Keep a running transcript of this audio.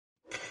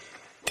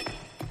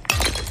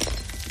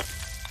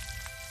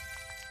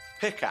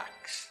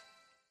Pickaxe.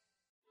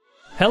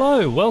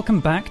 Hello,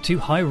 welcome back to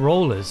High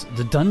Rollers,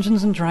 the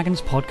Dungeons &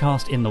 Dragons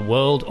podcast in the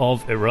world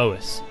of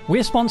Erois.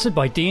 We're sponsored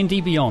by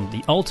D&D Beyond,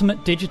 the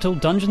ultimate digital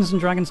Dungeons &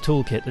 Dragons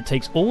toolkit that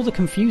takes all the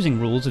confusing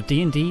rules of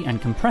D&D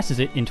and compresses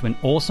it into an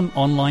awesome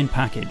online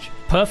package.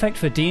 Perfect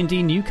for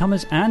D&D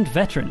newcomers and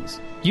veterans.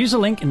 Use a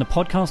link in the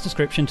podcast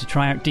description to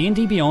try out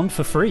D&D Beyond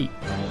for free.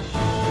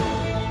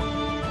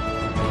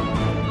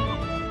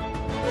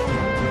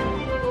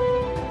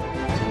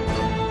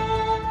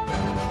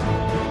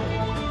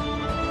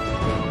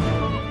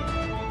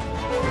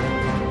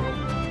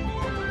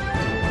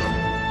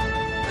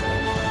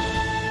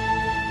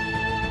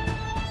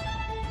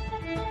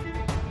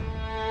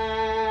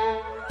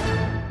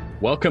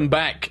 Welcome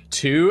back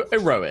to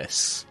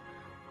Erois.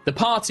 The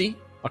party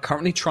are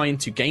currently trying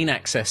to gain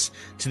access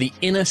to the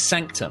inner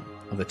sanctum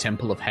of the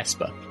Temple of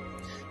Hesper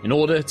in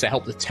order to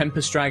help the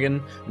Tempest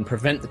Dragon and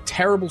prevent the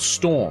terrible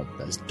storm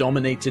that has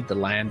dominated the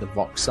land of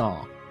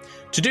Voxar.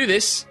 To do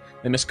this,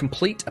 they must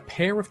complete a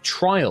pair of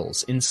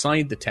trials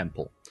inside the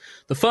temple.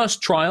 The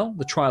first trial,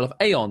 the Trial of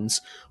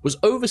Aeons, was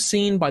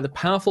overseen by the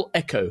powerful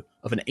echo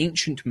of an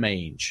ancient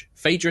mage,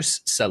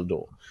 Phaedrus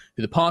Seldor,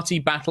 who the party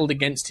battled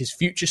against his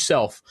future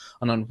self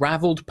and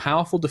unraveled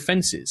powerful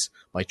defenses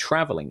by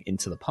traveling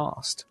into the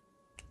past.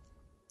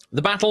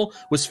 The battle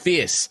was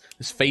fierce,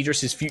 as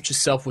Phaedrus' future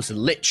self was a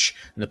lich,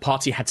 and the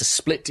party had to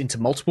split into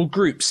multiple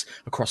groups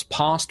across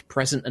past,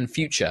 present, and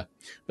future.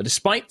 But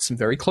despite some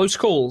very close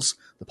calls,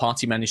 the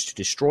party managed to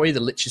destroy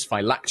the lich's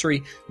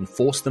phylactery and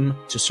force them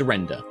to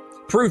surrender,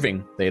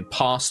 proving they had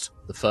passed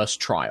the first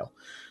trial.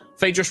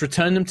 Phaedrus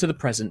returned them to the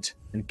present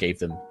and gave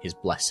them his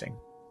blessing.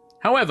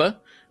 However,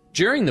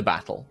 during the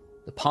battle,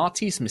 the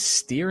party's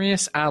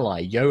mysterious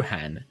ally,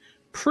 Johann,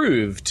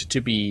 proved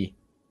to be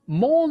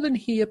more than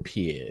he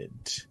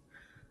appeared.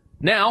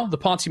 Now, the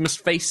party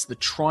must face the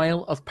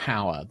Trial of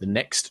Power, the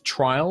next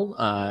trial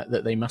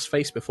that they must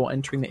face before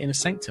entering the Inner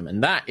Sanctum.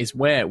 And that is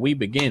where we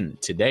begin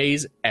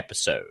today's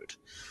episode.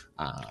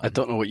 I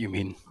don't know what you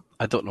mean.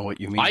 I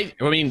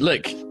mean,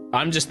 look,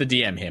 I'm just the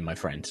DM here, my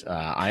friend.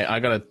 I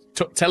gotta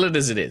tell it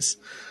as it is.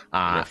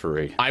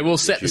 Referee. I will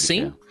set the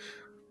scene. Yeah.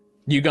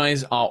 You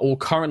guys are all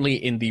currently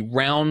in the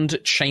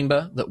round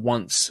chamber that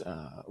once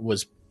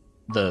was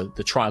the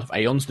Trial of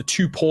Aeons. The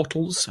two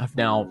portals have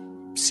now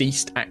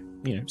ceased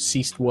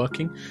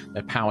working.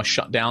 Their power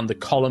shut down. The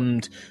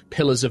columned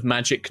pillars of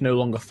magic no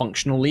longer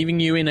functional, leaving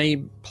you in a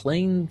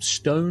plain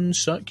stone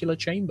circular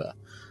chamber.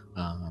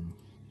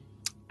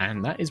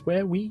 And that is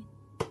where we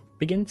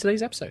begin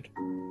today's episode.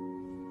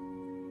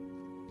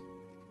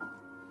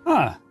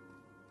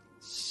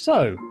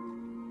 So,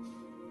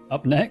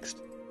 up next,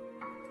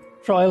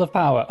 Trial of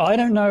Power. I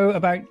don't know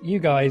about you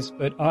guys,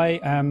 but I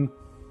am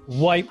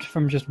wiped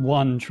from just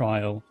one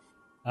trial.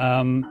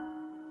 So,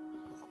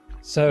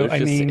 Lucius I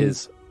mean,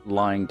 is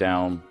lying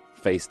down,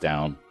 face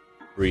down,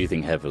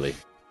 breathing heavily.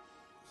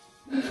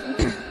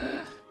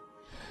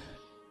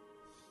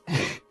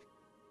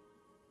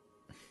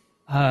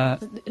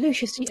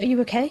 Lucius, are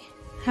you okay?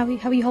 How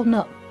are you holding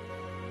up?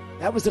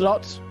 That was a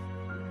lot.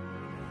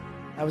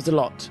 I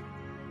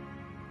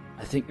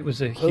think it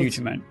was a huge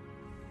amount.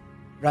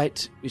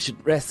 Right, we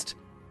should rest.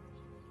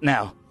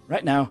 Now.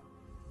 Right now.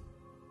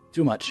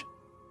 Too much.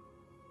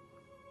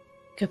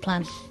 Good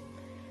plan.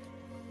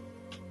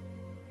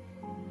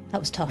 That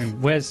was tough. I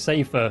mean, where's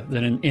safer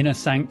than an inner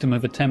sanctum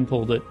of a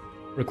temple that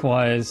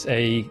requires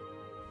a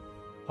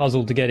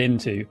puzzle to get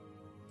into?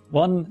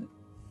 One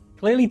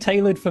clearly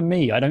tailored for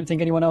me. I don't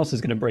think anyone else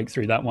is going to break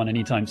through that one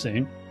anytime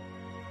soon.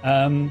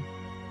 So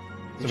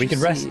we could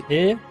rest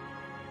here.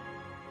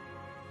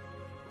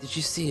 Did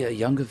you see a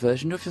younger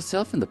version of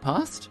yourself in the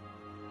past?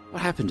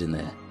 What happened in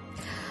there?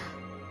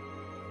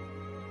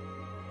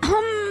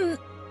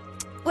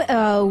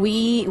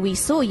 We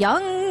saw a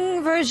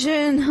young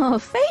version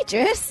of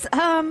Phaedrus,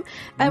 and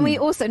we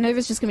also,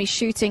 Nova's just going to be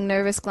shooting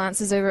nervous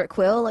glances over at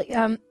Quill. We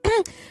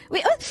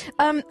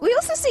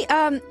also see,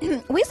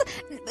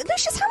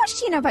 Lucius, how much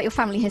do you know about your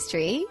family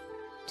history?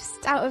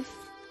 Just out of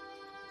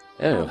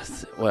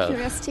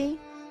curiosity?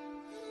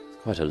 It's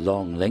quite a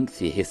long,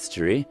 lengthy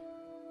history.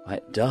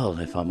 Quite dull,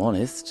 if I'm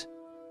honest.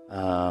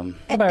 What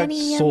about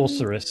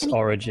sorceress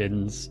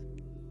origins?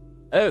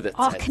 Oh, that's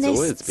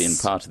always been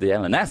part of the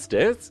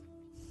Elenastos.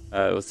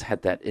 Always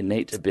had that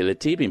innate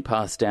ability being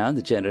passed down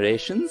the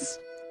generations.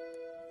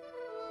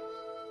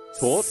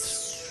 Taught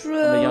from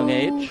a young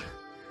age.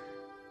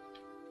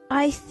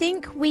 I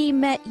think we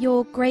met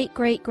your great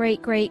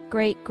grandmother.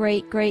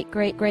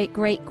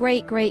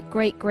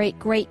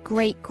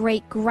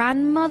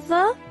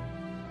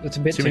 That's a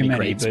bit too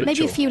many, but maybe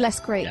sure. A few less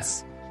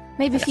greats. Yeah.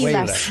 Maybe a few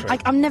less.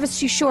 I'm never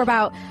too sure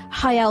about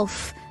High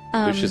Elf.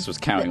 Lucius was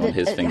counting on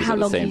his fingers at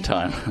the same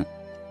time.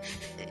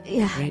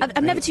 Yeah,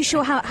 I'm never too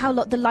sure how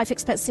the life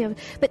expectancy of,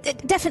 but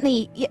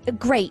definitely a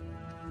great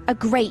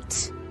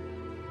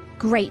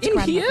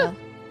grandmother.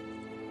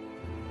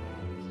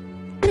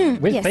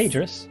 with Yes.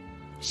 Phaedrus,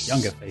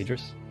 younger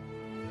Phaedrus.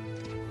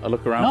 I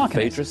look around for Narconis.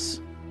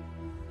 Phaedrus.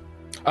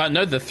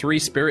 No, the three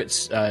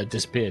spirits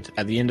disappeared.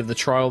 At the end of the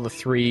trial, the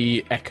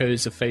three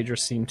echoes of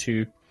Phaedrus seemed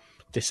to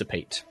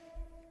dissipate.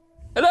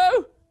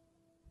 Hello?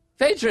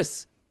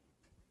 Phaedrus!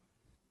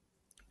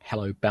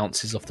 Hello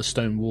bounces off the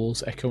stone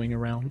walls, echoing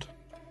around.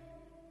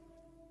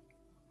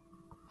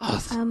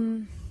 Oh,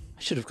 I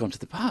should have gone to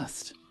the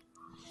past.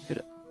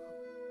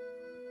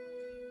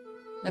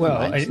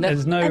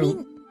 There's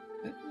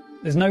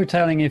no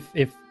telling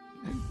if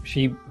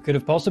she could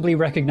have possibly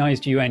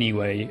recognized you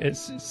anyway.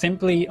 It's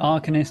simply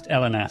Arcanist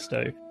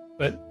Elenasto,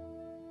 but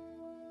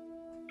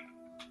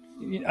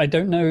I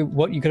don't know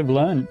what you could have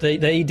learned. They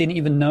didn't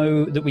even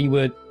know that we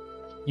were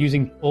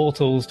using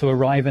portals to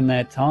arrive in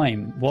their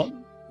time. What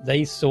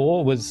they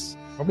saw was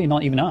probably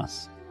not even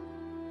us.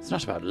 It's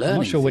not about learning. I'm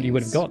not sure what you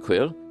would have got,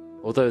 Quill.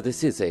 Although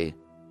this is a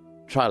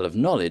trial of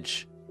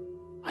knowledge,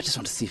 I just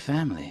want to see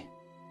family.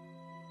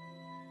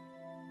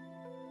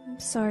 I'm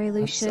sorry,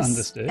 Lucius. That's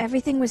understood.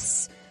 Everything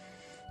was...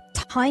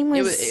 Time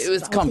was... It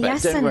was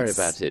combat. Don't worry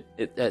about it.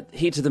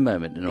 Heat of the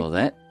moment and all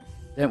that.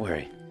 Don't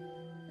worry.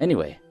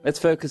 Anyway, let's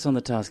focus on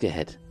the task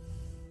ahead.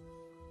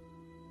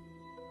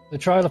 The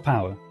Trial of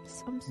Power,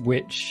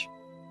 which,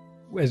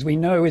 as we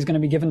know, is going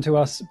to be given to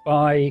us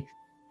by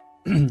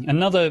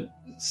another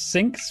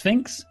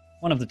Sphinx,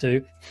 one of the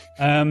two.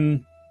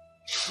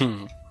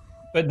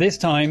 But this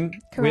time,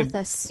 we're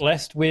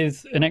blessed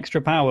with an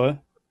extra power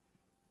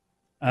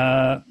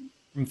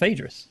from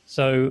Phaedrus.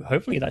 So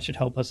hopefully that should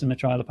help us in the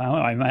Trial of Power.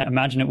 I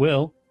imagine it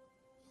will.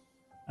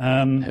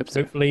 Hope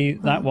so. Hopefully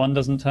that one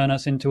doesn't turn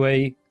us into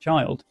a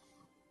child.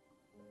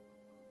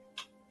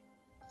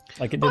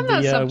 Like it did on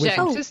that subject,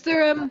 wizard.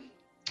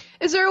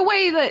 is there a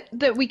way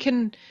that we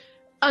can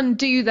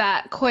undo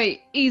that quite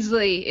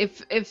easily?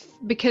 If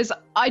because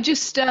I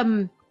just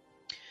I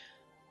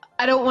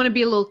don't want to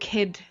be a little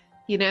kid,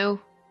 you know.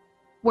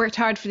 Worked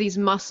hard for these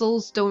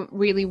muscles. Don't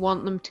really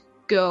want them to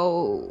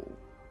go.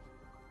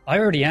 I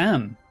already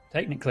am,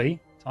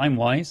 technically,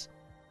 time-wise.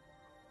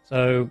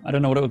 So I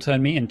don't know what it will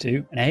turn me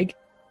into. An egg?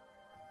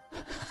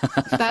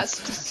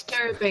 That's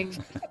disturbing.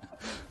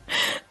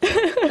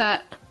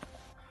 That.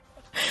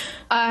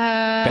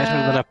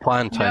 Better than a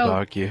plant, I'd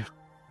argue.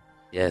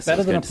 Yes,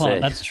 better than a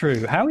plant. That's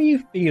true. How are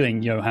you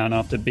feeling, Johan,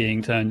 after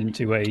being turned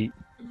into a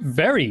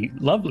very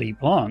lovely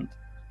plant?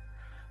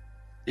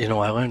 You know,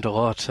 I learned a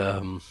lot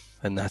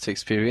in that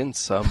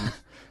experience.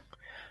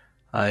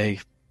 I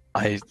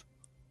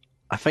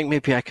think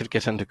maybe I could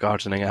get into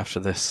gardening after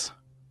this.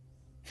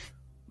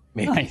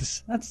 Maybe.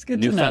 Nice. That's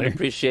good to know. Newfound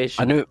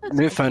appreciation.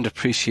 Newfound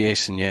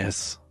appreciation,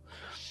 yes.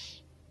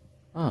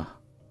 Oh.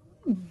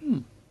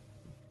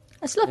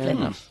 That's lovely. Fair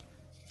enough.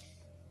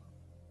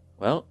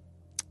 Well,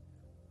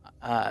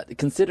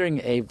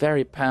 considering a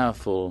very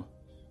powerful,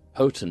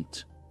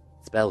 potent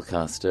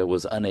spellcaster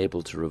was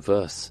unable to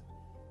reverse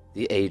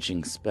the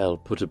aging spell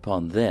put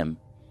upon them,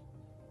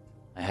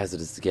 I hazard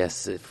to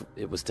guess if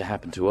it was to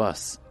happen to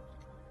us,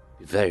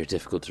 it'd be very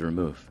difficult to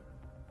remove.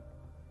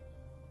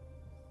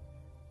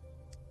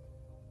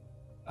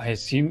 I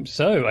assume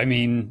so. I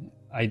mean,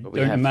 I don't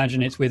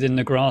imagine it's within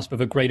the grasp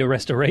of a greater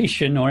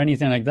restoration or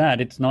anything like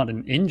that. It's not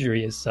an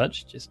injury as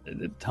such, just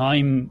a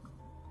time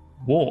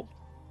warp.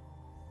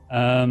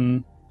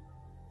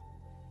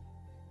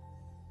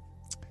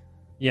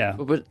 Yeah.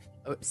 But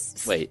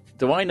wait,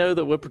 do I know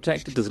that we're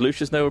protected? Does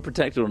Lucius know we're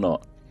protected or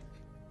not?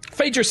 What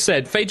Phaedrus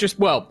said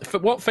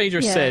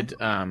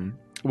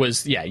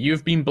was,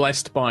 you've been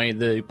blessed by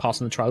the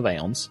passing the Trial of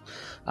Aeons,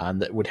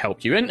 that would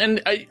help you.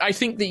 And I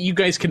think that you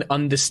guys can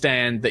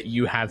understand that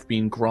you have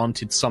been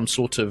granted some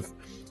sort of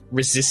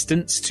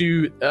resistance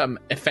to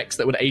effects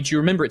that would aid you.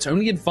 Remember, it's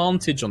only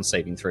advantage on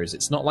saving throws.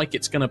 It's not like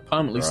it's going to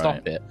permanently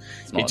stop it.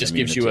 It just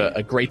gives you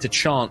a greater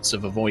chance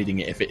of avoiding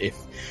it if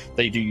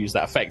they do use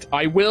that effect.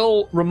 I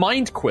will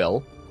remind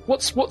Quill,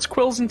 what's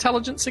Quill's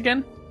intelligence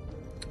again?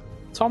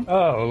 Tom?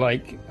 Oh,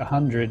 like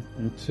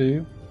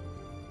 102?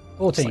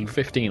 14. It's like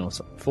 15 or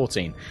so,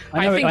 14.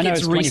 I think know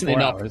it's recent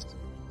enough. Hours.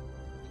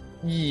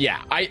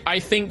 Yeah, I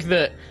think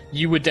that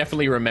you would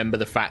definitely remember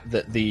the fact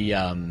that the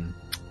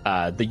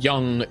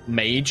young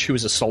mage who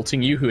was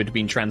assaulting you, who had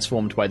been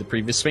transformed by the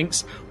previous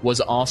Sphinx, was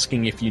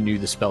asking if you knew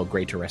the spell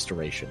Greater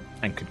Restoration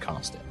and could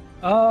cast it.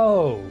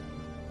 Oh,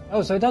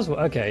 so it does work.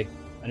 Okay,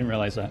 I didn't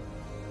realize that.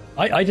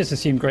 I just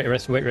assumed Greater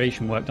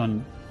Restoration worked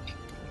on...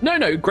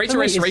 No, Greater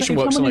Restoration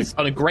works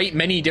on a great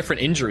many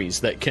different injuries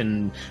that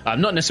can,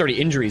 not necessarily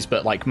injuries,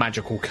 but like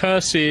magical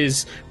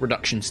curses,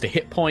 reductions to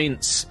hit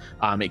points,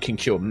 it can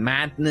cure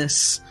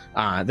madness.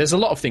 There's a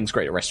lot of things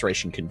Greater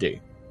Restoration can do.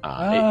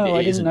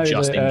 It isn't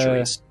just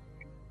injuries.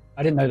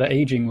 I didn't know that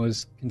aging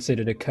was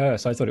considered a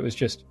curse. I thought it was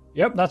just,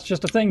 that's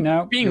just a thing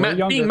now. Being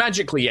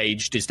magically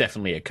aged is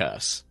definitely a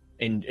curse.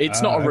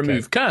 It's not a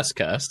remove curse,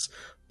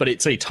 but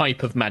it's a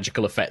type of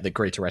magical effect that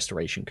Greater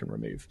Restoration can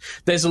remove.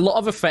 There's a lot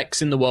of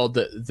effects in the world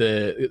that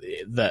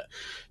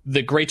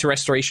the Greater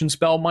Restoration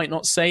spell might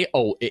not say,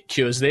 oh, it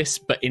cures this,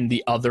 but in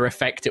the other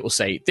effect, it will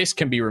say, this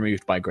can be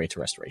removed by a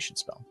Greater Restoration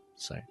spell.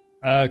 So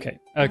Okay,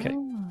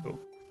 cool.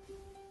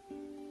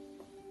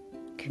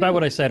 About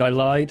what I said, I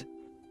lied.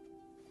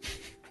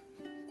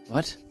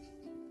 What?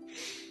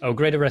 Oh,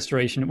 Greater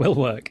Restoration will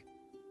work.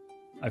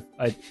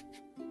 I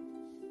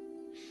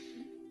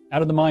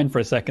out of the mind for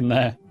a second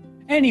there.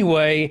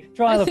 Anyway,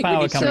 trial of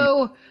power coming.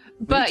 So,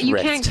 but you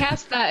rest. can't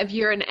cast that if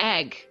you're an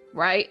egg,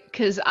 right?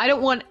 Because I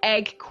don't want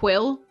egg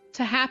Quill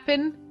to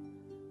happen,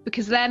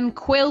 because then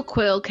Quill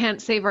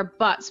can't save our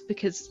butts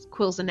because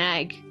Quill's an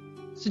egg.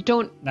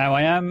 So Now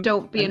I am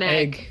don't be an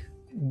egg.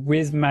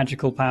 with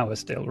magical power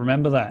still.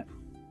 Remember that.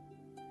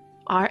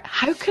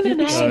 How can You're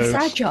an so egg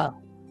fragile.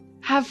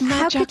 have How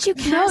magic? could you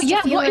cast No, yeah,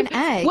 if you're what an if,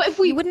 egg? What if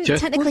we You wouldn't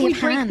Just- what technically if we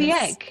have break hands. the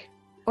egg?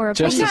 Or a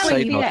Just a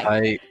Exactly, side note,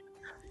 yeah.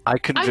 I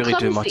couldn't I'm really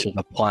do much clumsy. as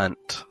a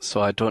plant,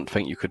 so I don't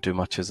think you could do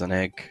much as an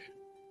egg.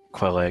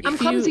 Quill egg. I'm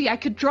clumsy. I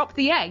could drop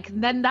the egg,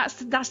 and then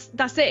that's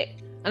it.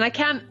 And I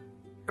can't.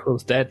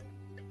 Quill's dead.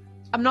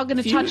 I'm not going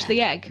to If you- touch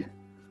the egg.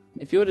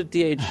 If you were to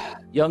de-age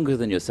younger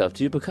than yourself,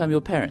 do you become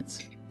your parents?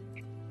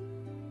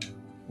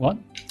 What?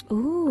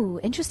 Ooh,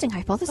 interesting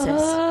hypothesis.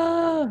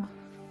 Oh.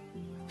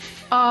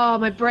 Oh,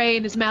 my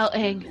brain is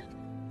melting.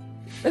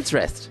 Let's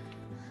rest.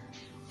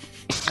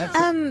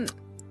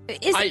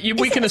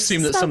 We can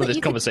assume that some of this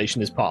you could-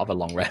 conversation is part of a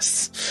long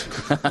rest.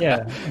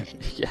 Yeah.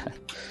 Yeah.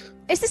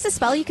 Is this a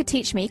spell you could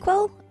teach me,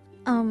 Quill?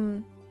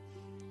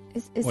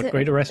 Is What, it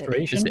Greater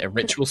Restoration? Is it a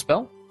ritual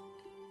spell?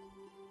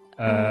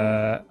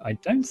 I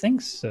don't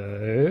think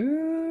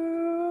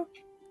so.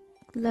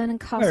 Learn and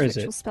cast Where is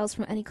ritual it? spells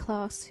from any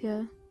class?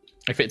 Yeah.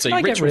 If it's a Did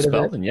I get ritual rid of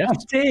spell, it? then yes.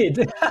 I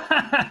did.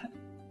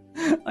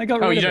 I got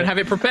rid Oh, of you don't it. have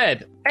it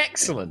prepared.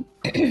 Excellent.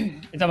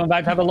 I'm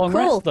about to have a long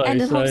Cool. rest, though.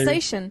 End of so...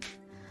 conversation.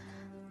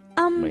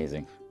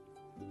 Amazing.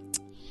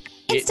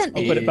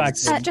 Instantly. I'll put it back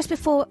in. Just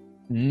before.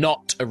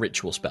 Not a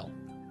ritual spell.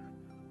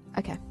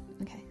 Okay.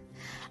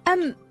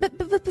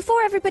 But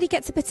before everybody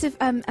gets a bit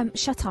of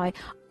shut eye,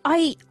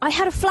 I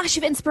had a flash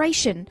of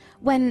inspiration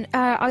when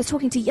I was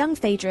talking to young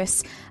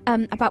Phaedrus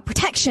about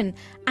protection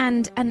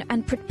and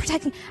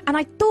protecting, and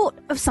I thought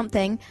of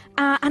something,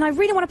 and I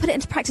really want to put it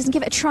into practice and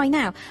give it a try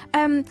now.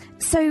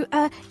 So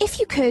if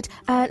you could,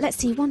 let's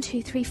see, 1,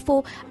 2, 3,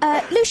 4.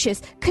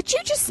 Lucius, could you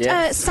just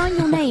Yes. sign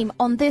your name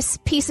on this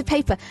piece of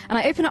paper? And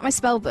I open up my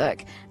spell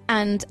book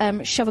and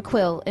shove a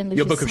quill in Lucius'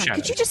 Your Book of hand. Could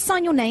you Shadows. just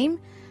sign your name?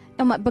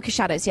 On my Book of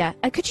Shadows, yeah.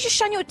 Could you just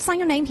sign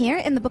your name here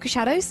in the Book of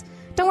Shadows?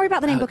 Don't worry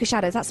about the name Book of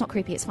Shadows. That's not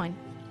creepy. It's fine.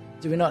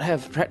 Do we not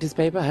have practice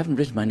paper? I haven't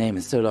written my name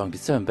in so long. It'd be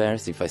so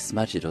embarrassing if I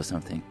smudge it or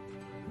something.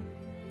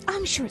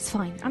 I'm sure it's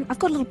fine. I've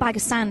got a little bag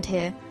of sand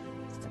here.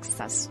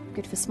 That's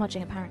good for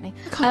smudging, apparently.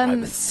 I can't write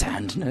with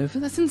sand, Nova.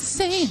 That's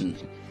insane.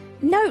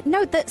 No,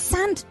 the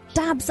sand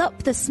dabs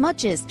up the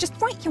smudges. Just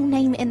write your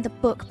name in the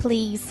book,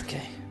 please.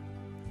 Okay.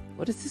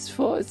 What is this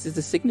for? Is this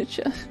a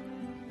signature?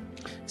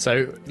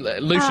 So,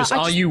 Lucius, I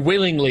are just- you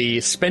willingly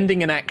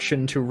spending an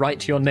action to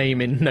write your name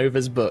in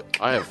Nova's book?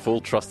 I have full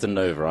trust in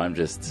Nova. I'm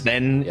just...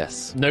 Then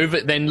Yes.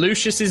 Then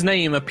Lucius's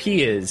name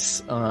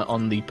appears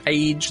on the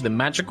page, the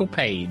magical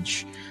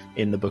page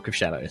in the Book of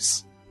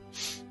Shadows.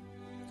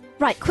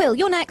 Right, Quill,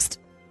 you're next.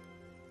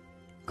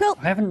 Quill,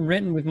 I haven't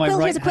written with my Quill,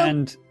 right here's a quill.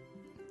 hand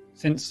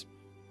since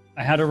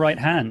I had a right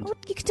hand.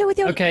 you could do it with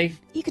your Okay,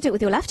 You could do it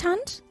with your left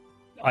hand.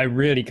 I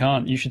really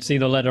can't. You should see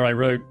the letter I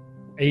wrote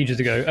ages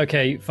ago.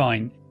 Okay,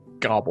 fine.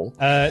 Garble.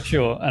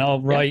 Sure, and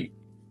I'll write.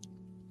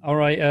 I'll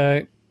write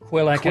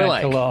Quillek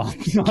Quillek.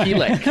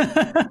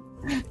 Keelek.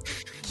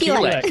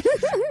 Keelek.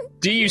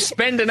 Do you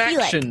spend an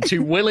action to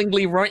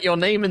willingly write your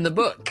name in the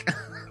book?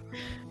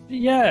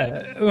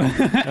 Yeah.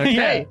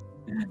 Okay.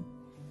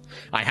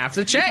 I have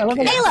to check. I love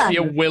It has to Ayla. be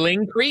a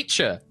willing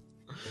creature.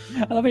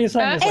 I love how you're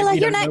saying this Ayla, like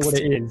you you're don't know what next.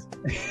 it is.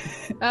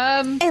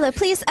 Ayla,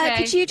 please, Okay.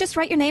 could you just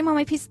write your name on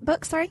my piece of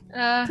book? Sorry,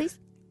 please.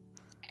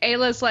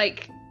 Ayla's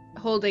like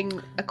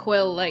holding a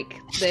quill like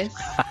this,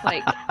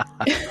 like.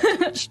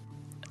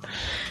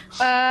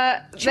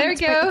 There we Try not to break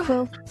the go.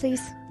 quill,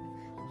 please.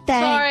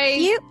 Thank Sorry.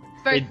 you.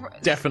 Very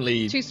It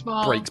definitely too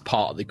small. breaks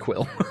part of the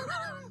quill.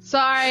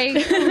 Sorry.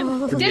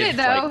 Did it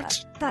though.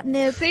 Like, That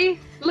nib. See,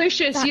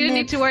 Lucius, That you didn't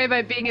nib. need to worry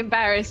about being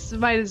embarrassed.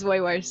 Mine is way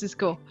worse. It's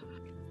cool.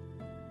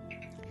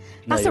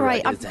 That's you're all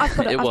right. right. I've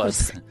got It I've got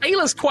was.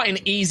 Ayla's quite an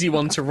easy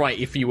one to write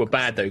if you were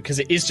bad, though, because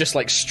it is just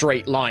like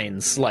straight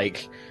lines.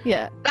 Like,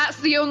 Yeah. That's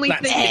the only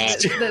That's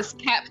thing it. that's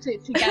kept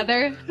it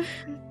together.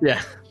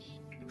 yeah.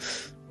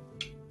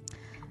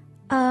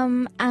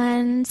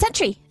 And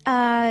Sentry,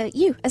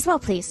 you as well,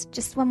 please.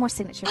 Just one more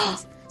signature,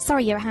 please.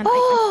 Sorry, your hand.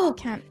 Oh!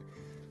 I can't.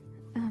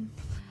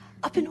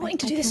 I've been wanting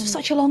to do this for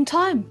such a long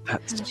time.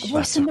 I've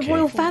always seen the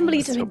royal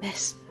family doing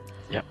this.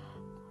 Yep.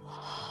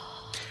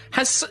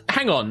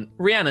 Hang on,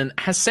 Rhiannon,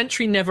 has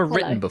Sentry never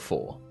written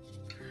before?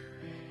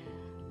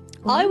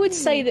 I would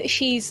say that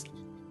she's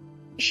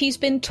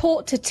been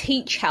taught to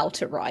teach how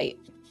to write.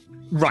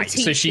 Right,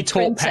 teach so she the taught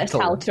princess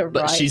Petal, how to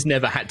but write. she's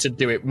never had to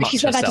do it much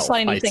She's never had to herself,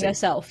 sign I anything see.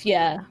 herself.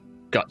 Yeah.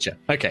 Gotcha.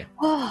 Okay.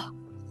 Oh,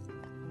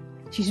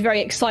 she's very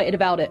excited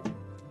about it.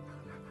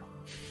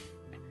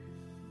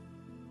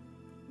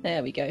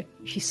 There we go.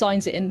 She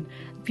signs it in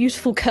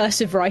beautiful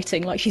cursive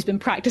writing, like she's been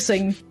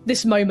practicing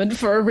this moment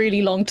for a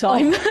really long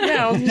time.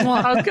 Yeah,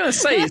 I was going to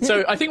say,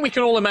 so I think we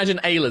can all imagine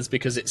Ayla's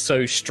because it's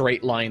so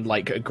straight line,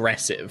 like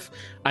aggressive.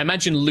 I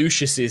imagine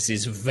Lucius's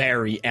is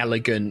very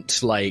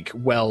elegant, like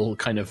well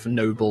kind of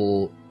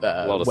noble,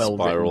 lot of well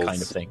written spirals.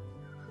 kind of thing.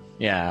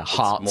 Yeah,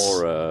 hearts.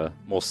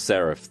 More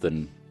serif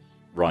than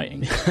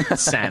writing.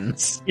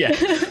 Sans. Yeah.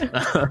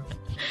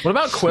 What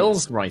about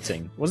Quill's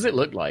writing? What does it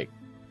look like?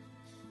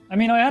 I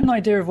mean, I had an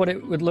idea of what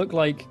it would look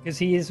like because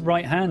he is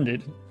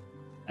right-handed,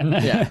 and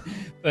Yeah.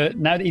 but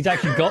now that he's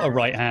actually got a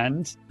right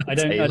hand, I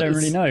don't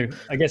really know.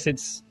 I guess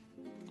it's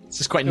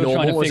just quite still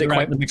trying to normal. Is it figure out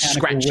quite the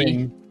mechanical scratchy?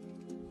 wing.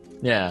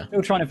 Yeah.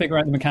 Still trying to figure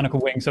out the mechanical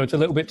wing, so it's a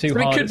little bit too So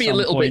it hard. could at be a some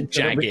little bit point, a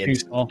little bit too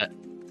jagged. soft.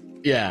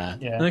 Yeah.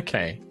 Yeah.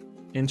 Okay.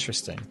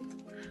 Interesting.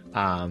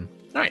 All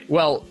right.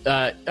 Well,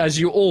 as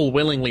you all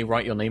willingly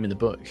write your name in the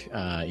book,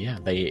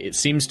 it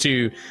seems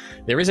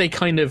there is a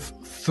kind of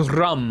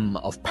thrum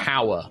of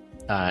power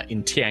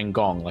in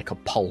Tiangong, like a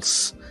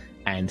pulse,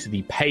 and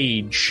the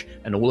page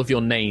and all of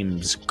your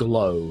names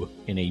glow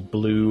in a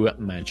blue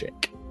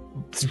magic.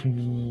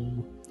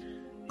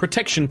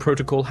 Protection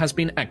protocol has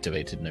been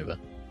activated, Nova.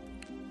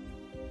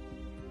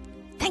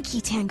 Thank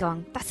you,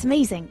 Tiangong. That's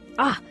amazing.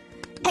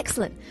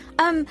 Excellent.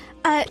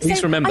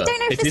 Please remember, I don't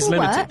know if it this is will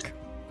limited. work.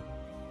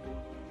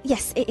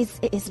 Yes, it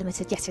is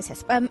limited.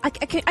 Yes. I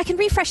can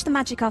refresh the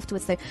magic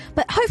afterwards, though.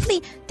 But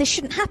hopefully this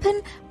shouldn't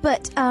happen.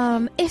 But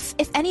if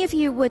any of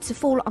you were to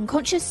fall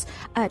unconscious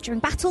during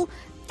battle,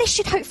 this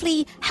should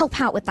hopefully help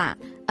out with that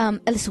a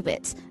little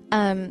bit.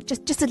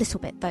 Just a little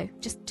bit, though.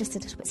 Just a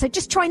little bit. So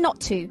just try not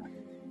to.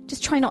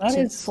 Just try not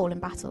to fall in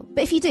battle.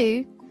 But if you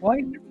do,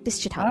 Quite this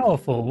should help.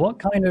 powerful. What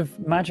kind of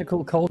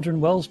magical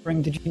cauldron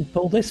wellspring did you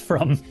pull this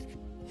from?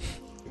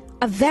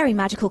 A very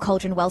magical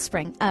cauldron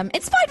wellspring.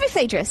 Inspired by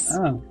Phaedrus.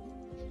 Oh.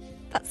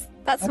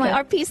 That's my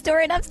RP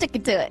story, and I'm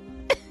sticking to it.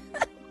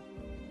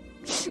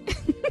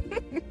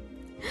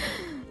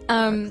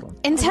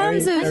 In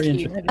terms Very of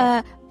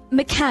interesting.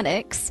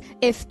 mechanics,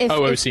 if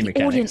OOC the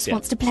mechanics, audience yeah.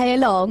 wants to play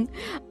along,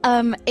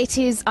 it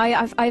is.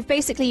 I've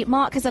basically,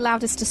 Mark has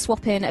allowed us to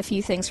swap in a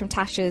few things from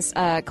Tasha's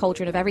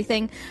Cauldron of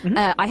Everything.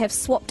 I have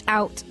swapped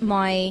out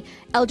my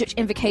Eldritch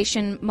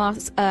Invocation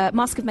Mask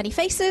of Many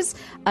Faces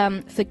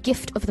for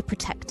Gift of the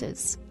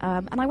Protectors,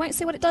 and I won't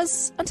say what it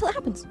does until it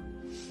happens.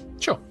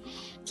 Sure.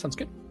 Sounds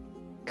good.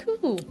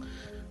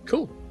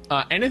 Cool.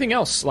 Anything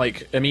else? You're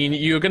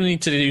going to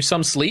need to do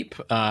some sleep.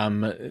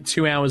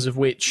 2 hours of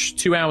which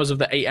 2 hours of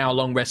the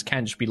 8-hour-long rest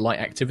can just be light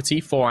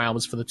activity. 4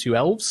 hours for the 2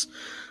 elves.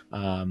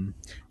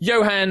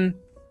 Johan,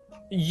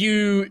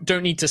 you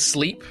don't need to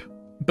sleep,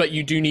 but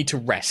you do need to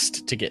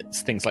rest to get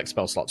things like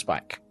spell slots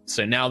back.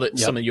 So now that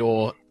some of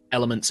your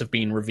elements have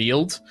been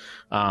revealed,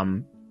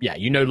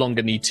 you no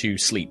longer need to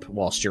sleep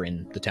whilst you're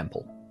in the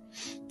temple.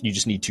 You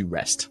just need to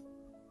rest.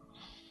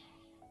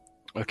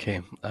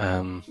 Okay,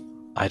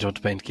 I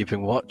don't mind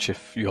keeping watch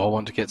if you all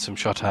want to get some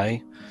shut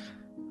eye.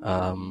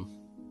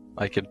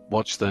 I could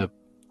watch the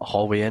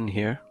hallway in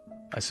here,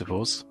 I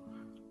suppose.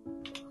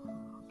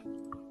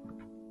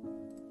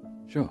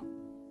 Sure.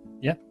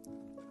 Yeah.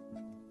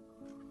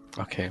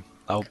 Okay,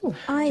 I'll Cool.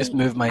 just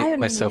move I only need a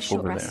myself short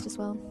over rest there. as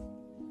well.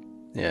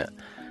 Yeah,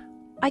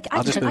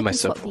 I'll just move I can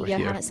myself swap the over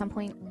Johan here. at some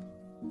point.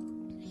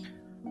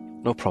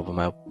 no problem.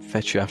 I'll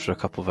fetch you after a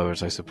couple of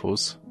hours, I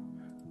suppose.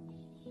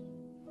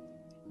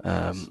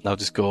 I'll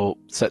just go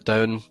sit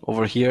down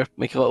over here,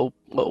 make a little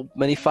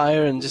mini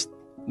fire, and just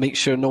make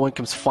sure no one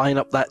comes flying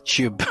up that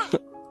tube.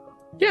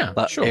 Yeah,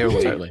 that sure.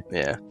 airway. Totally.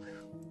 Yeah.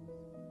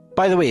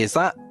 By the way, is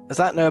that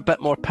now a bit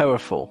more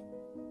powerful?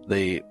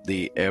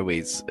 The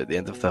airways at the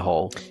end of the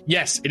hall.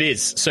 Yes, it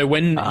is. So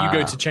when you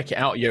go to check it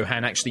out,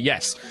 Johan, actually,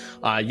 yes,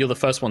 you're the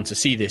first one to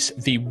see this.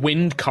 The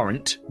wind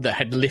current that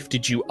had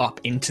lifted you up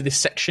into this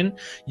section,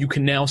 you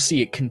can now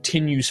see it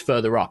continues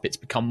further up. It's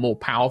become more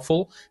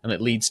powerful, and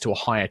it leads to a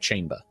higher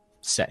chamber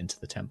set into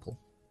the temple.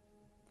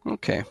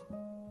 Okay.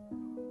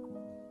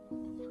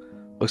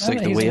 Looks Oh, like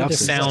the he's way in up the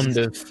is sound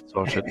of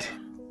sorted.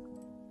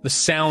 the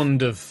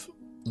sound of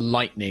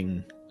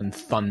lightning and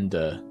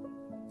thunder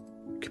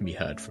can be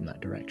heard from that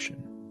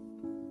direction.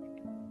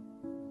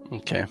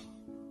 Okay.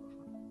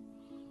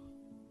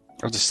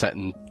 I'll just sit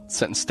and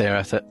stare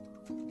at it.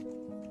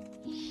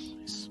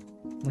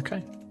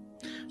 Okay.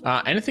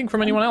 Anything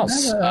from anyone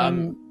else?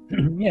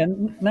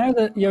 Now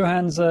that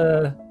Johan's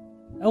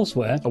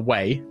elsewhere,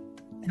 Away.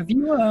 have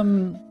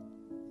you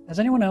has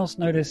anyone else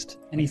noticed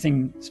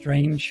anything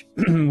strange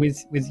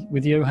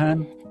with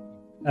Johan?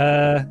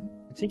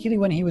 Particularly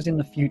when he was in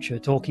the future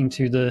talking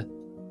to the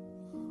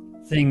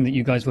thing that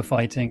you guys were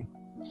fighting.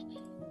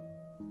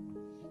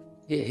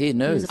 He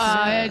knows.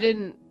 I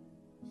didn't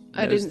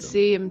knows them.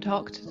 see him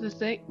talk to the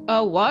thing.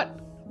 Oh, what?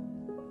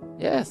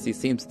 Yes, they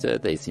seem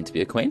to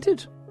be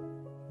acquainted.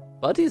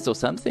 Buddies or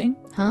something.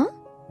 Huh?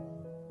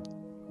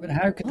 But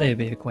how could they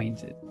be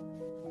acquainted?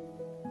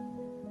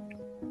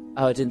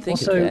 Oh, I didn't think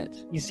Also, of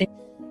that. you seem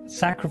to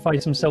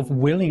sacrifice himself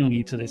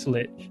willingly to this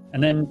lich,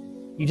 and then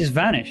he just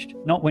vanished.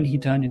 Not when he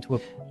turned into a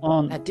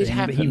plant That did thing,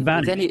 happen. but he but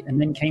vanished then he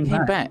and then came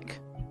back.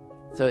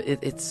 So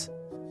it's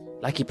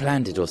like he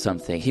planned it or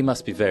something. He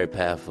must be very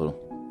powerful.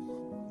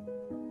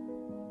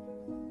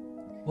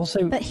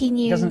 Also, But he he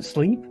knew. doesn't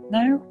sleep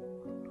now?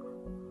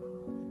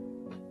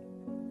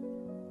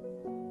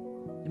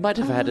 He might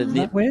have had Isn't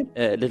that weird?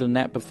 a little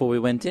nap before we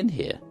went in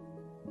here.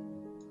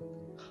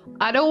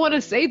 I don't want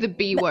to say the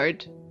B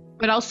word.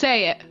 but I'll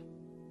say it.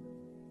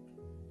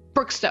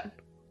 Brookstone.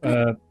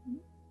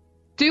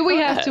 Do we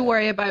have to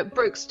worry about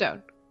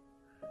Brookstone?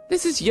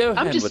 This is Johan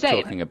I'm just we're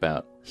saying. talking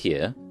about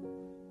here.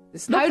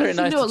 It's How not very does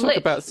he nice know to a talk lich?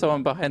 about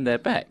someone behind their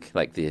back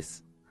like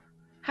this.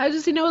 How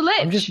does he know a lich?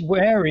 I'm just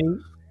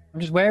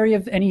wary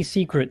of any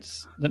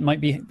secrets that might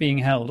be being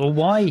held, or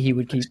why he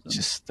would keep them.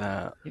 Just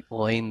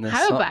line this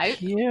How up about?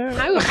 here.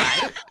 How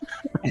about?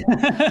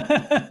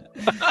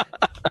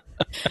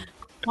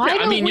 Why Yeah, I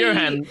don't mean, we-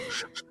 Johan,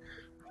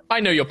 I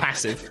know you're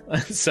passive,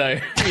 so,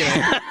 you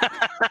know.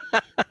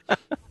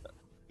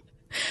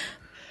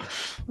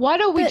 Why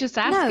don't we But just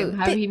ask no, him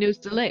how but- he knows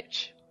the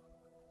lich?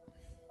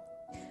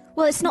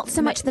 Well, it's not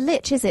so much the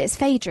lich, is it? It's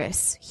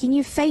Phaedrus. He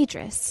knew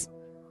Phaedrus.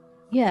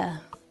 Yeah.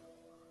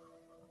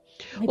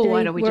 Maybe Well, why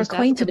they don't we were just ask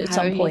acquainted him at how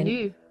some he point?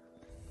 knew?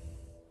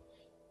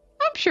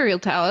 I'm sure he'll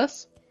tell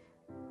us.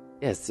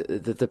 Yes,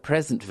 the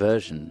present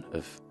version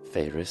of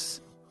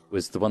Phaedrus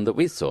was the one that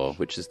we saw,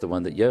 which is the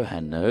one that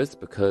Johan knows,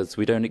 because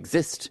we don't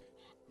exist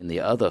in the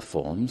other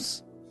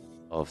forms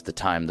of the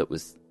time that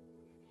was...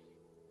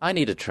 I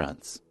need a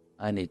trance.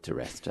 I need to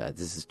rest.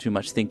 This is too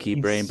much thinky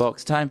brain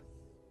box time.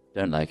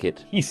 Don't like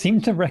it. He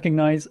seemed to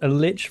recognize a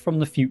lich from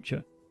the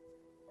future.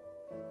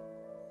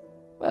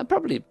 Well,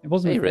 probably It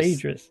wasn't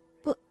Phaedrus. Phaedrus.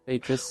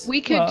 Phaedrus.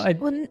 We could Well,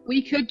 Well,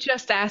 we could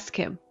just ask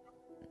him.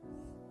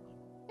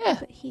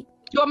 but he... Do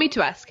you want me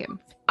to ask him?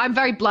 I'm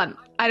very blunt.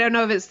 I don't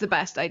know if it's the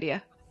best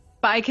idea,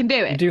 but I can do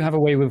You it. do have a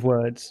way with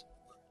words.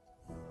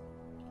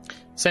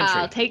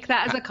 Sentry, I'll take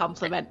that as a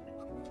compliment.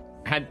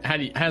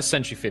 how's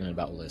Sentry feeling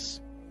about all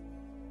this?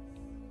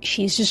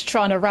 She's just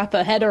trying to wrap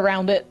her head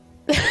around it.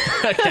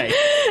 Okay.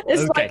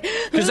 It's Okay. like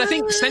Because I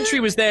think Sentry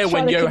was there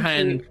when Trying to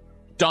Johan compute.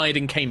 died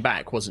and came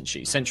back, wasn't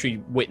she?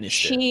 Sentry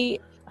witnessed it. she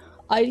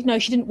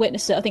didn't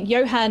witness it. I think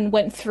Johan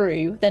went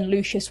through, then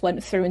Lucius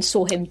went through and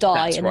saw him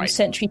die, That's and right. then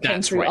Sentry came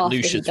That's through right. after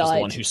Lucius he was the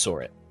died. one who saw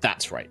it.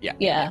 That's right. Yeah.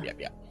 Yeah.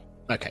 Yeah.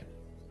 Okay.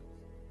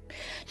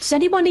 Does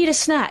anyone need a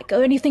snack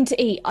or anything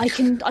to eat? I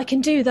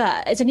can do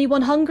that. Is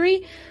anyone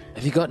hungry?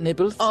 Have you got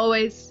nibbles?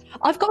 Always.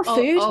 I've got Oh,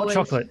 food. always.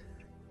 Chocolate.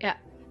 Yeah.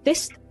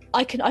 This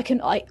I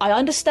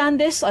understand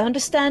this. I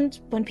understand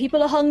when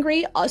people are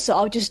hungry, so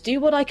I'll just do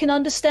what I can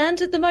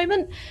understand at the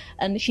moment.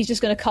 And she's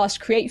just going to cast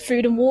Create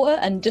Food and Water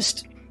and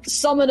just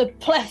summon a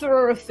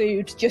plethora of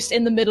food just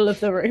in the middle of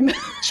the room.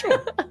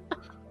 Sure.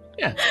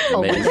 Yeah.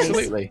 Oh my days.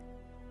 Absolutely.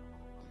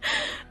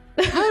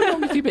 How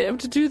long have you been able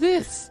to do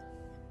this?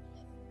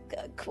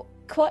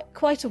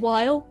 Quite a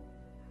while.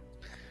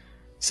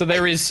 So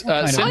there is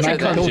Kind of Sentry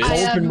magical conjures.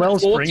 cauldron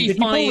wellspring did you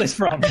pull 45 this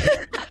from?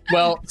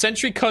 Well,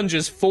 Sentry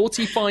conjures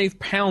 45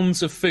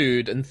 pounds of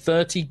food and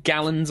 30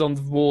 gallons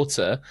of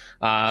water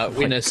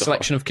in a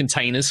selection of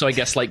containers. So I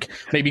guess like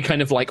maybe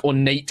kind of like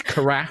ornate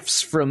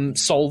carafes from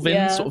Solvin,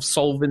 Yeah. sort of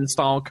Solvin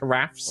style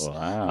carafes.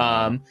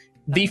 Wow.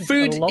 The That's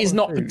food a lot is of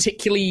not food.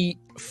 particularly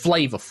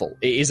flavorful.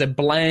 It is a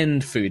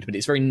bland food, but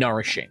it's very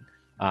nourishing.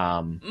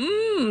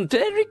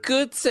 Very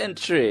good,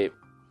 Sentry.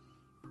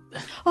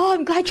 Oh,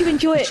 I'm glad you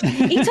enjoy it.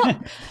 Eat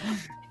up.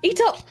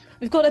 Eat up.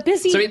 We've got a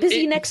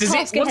busy next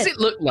task what does ahead. it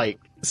look like,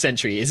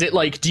 Sentry? Is it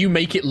like, do you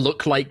make it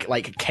look like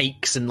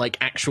cakes and like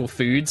actual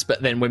foods,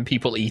 but then when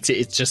people eat it,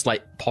 it's just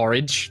like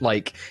porridge?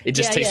 Like it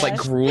just Yeah, tastes yeah. like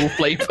gruel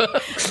flavor?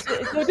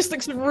 It just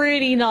looks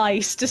really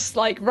nice, just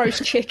like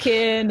roast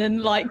chicken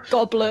and like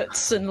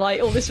goblets and like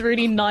all this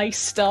really nice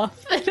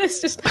stuff.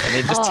 It's just, And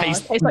it just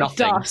tastes like nothing.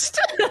 dust.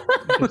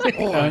 It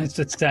turns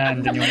to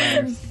stand in your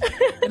mouth.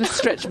 I'm gonna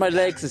stretch my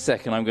legs a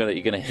second.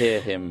 You're gonna hear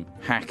him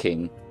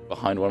hacking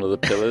behind one of the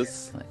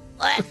pillars.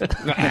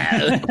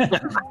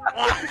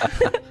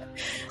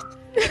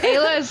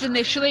 Ayla is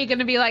initially going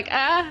to be like,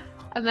 and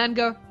then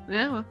go,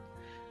 yeah, well,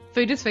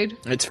 food is food.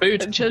 It's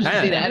food. And she'll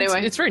just eat it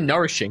anyway. It's very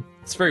nourishing.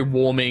 It's very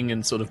warming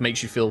and sort of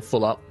makes you feel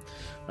full up.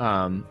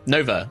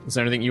 Nova, is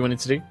there anything you wanted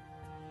to do?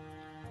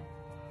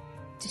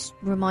 Just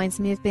reminds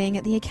me of being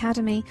at the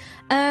academy.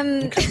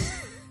 I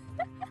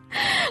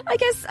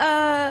guess,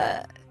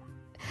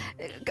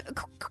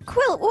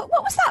 Quill, what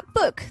was that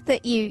book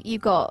that you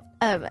got?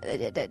 The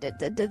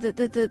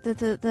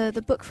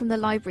book from the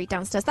library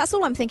downstairs. That's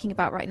all I'm thinking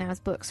about right now is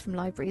books from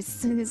libraries.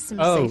 Some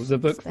Oh, safe the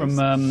book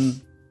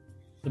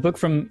space.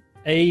 from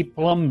A.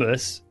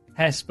 Plumbus,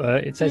 Hesper.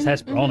 It says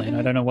Hesper on it.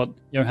 I don't know what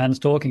Johann's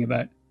talking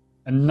about.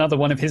 Another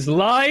one of his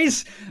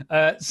lies.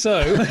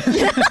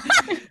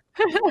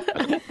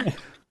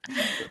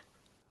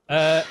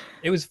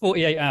 It was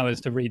 48 hours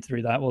to read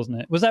through that,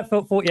 wasn't it? Was that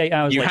for 48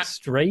 hours You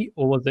straight,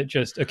 or was it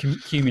just a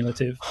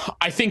cumulative?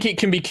 I think it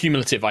can be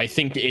cumulative. I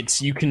think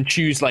you can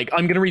choose like,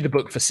 I'm going to read the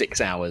book for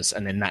 6 hours,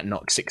 and then that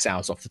knocks 6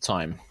 hours off the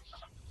time.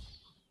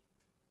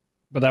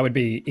 But that would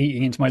be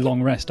eating into my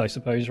long rest, I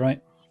suppose,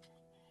 right?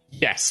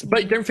 Yes,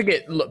 but don't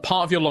forget, look,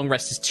 part of your long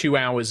rest is 2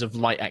 hours of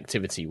light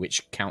activity,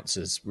 which counts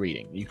as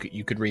reading.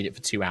 You could read it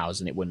for 2 hours,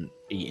 and it wouldn't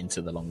eat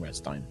into the long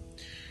rest time.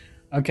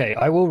 Okay,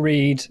 I will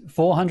read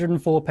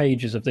 404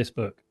 pages of this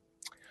book.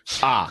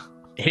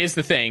 Here's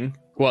the thing.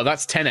 Well,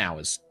 that's 10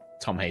 hours,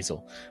 Tom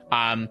Hazel.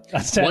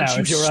 That's 10 once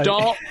hours, you you're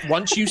right.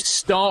 once you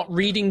start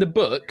reading the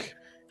book,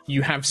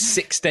 you have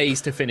 6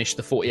 days to finish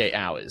the 48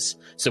 hours.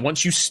 So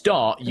once you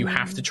start, you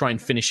have to try and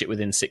finish it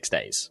within 6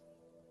 days.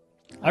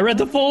 I read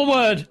the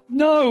foreword.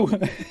 No.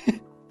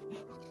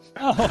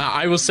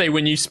 I will say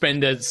when you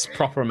spend a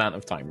proper amount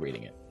of time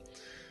reading it.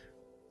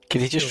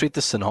 Can you just read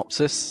the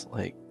synopsis?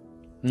 Like,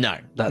 No,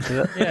 that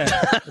do it?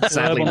 Yeah.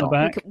 sadly on the not.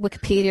 back.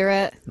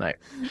 Wikipedia it. No,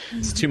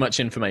 it's too much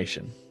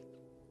information.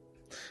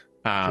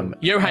 Johan,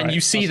 Alright, you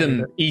see I'll them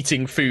save it.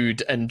 eating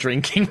food and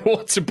drinking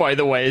water, by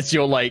the way, as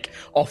you're like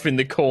off in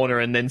the corner,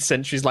 and then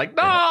Sentry's like,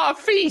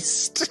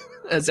 feast!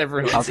 As I'll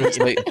everyone's just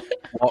eating.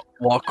 like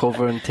walk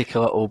over and take a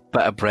little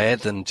bit of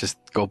bread and just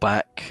go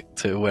back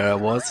to where I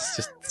was.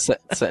 Just sit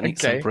and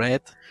eat Okay. some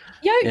bread.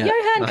 Yeah,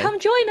 Johan, nice. come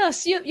join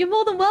us. You're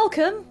more than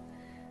welcome.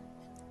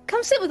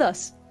 Come sit with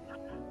us.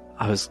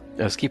 I was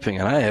keeping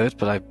an eye out,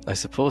 but I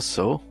suppose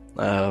so.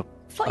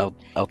 Fine.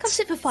 I'll Come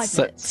sit for 5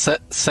 minutes.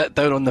 sit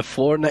down on the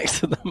floor next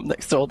to them,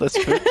 next to all this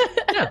food.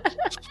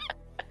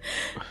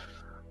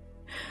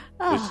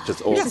 Ah, Just this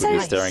is awkwardly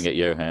nice. staring at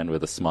Johan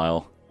with a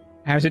smile.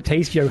 How does it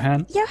taste,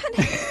 Johan?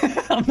 Johan,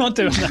 I'm not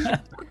doing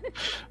that.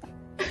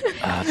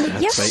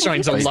 That's right.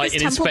 Shines a have you light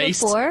been in to his this temple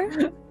face.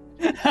 Before?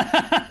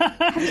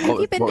 Have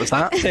you been? What was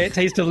that? Say it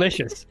tastes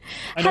delicious.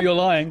 I know you're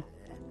lying.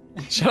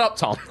 Shut up,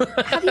 Tom.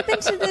 Have you been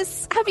to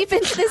this? Have you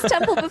been to this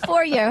temple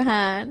before,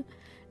 Johan?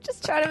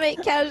 Just trying to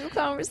make casual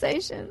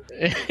conversation.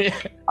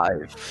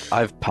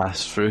 I've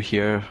passed through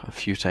here a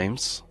few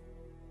times.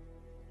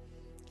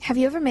 Have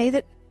you ever made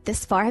it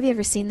this far? Have you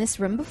ever seen this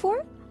room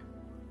before?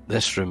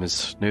 This room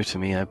is new to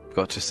me, I've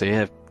got to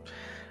say.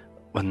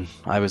 When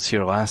I was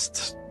here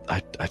last,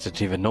 I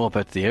didn't even know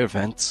about the air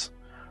vents.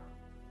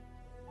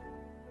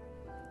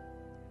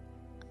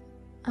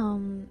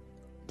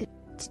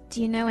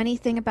 Do you know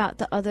anything about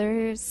the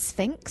other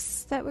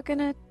Sphinx that we're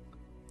gonna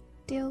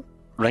deal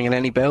Ringing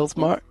any bells,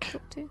 Mark?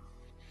 talk to?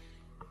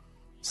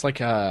 It's like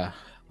a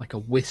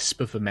wisp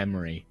of a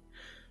memory.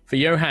 For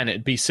Johan,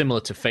 it'd be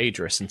similar to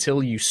Phaedrus.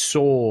 Until you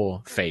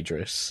saw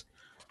Phaedrus,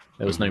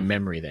 there was no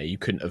memory there. You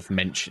couldn't have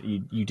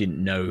mentioned. You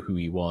didn't know who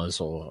he was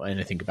or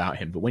anything about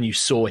him. But when you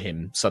saw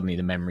him, suddenly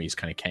the memories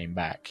kind of came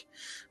back.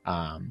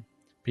 But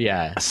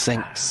yeah, A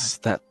Sphinx,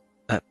 that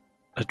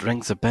it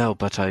rings a bell,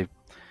 but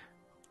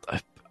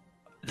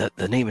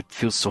the name, it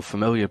feels so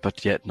familiar,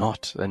 but yet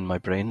not in my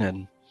brain,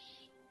 and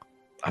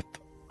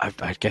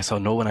I guess I'll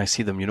know when I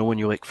see them. You know when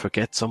you like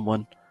forget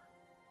someone?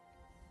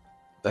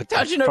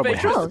 How'd you know probably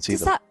Phaedrus? have Oh, to see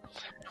does them.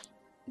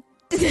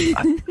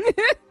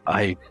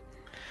 that?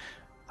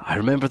 I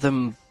remember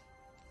them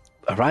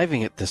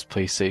arriving at this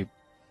place, a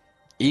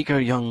eager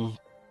young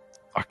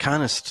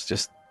arcanist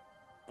just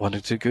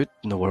wanting to do good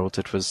in the world.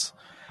 It was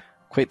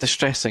quite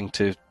distressing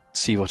to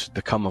see what had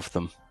become of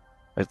them,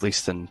 at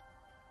least in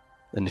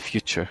the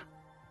future.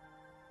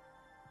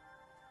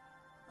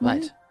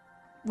 Right.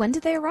 When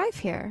did they arrive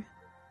here?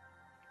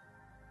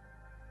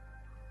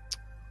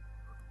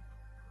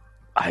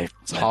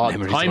 It's hard.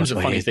 memories Time's on a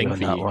my funny head thing on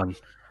for that you. one.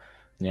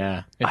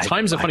 yeah. I-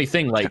 Time's a I- funny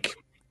thing. Like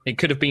it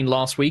could have been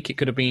last week. It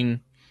could have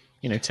been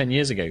 10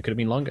 years ago. It could have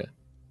been longer.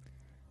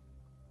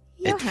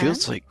 Johan, It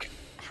feels like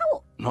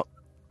how not.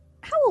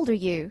 how old are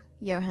you,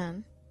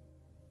 Johan?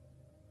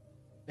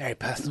 Very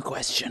personal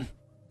question.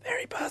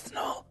 Very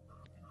personal.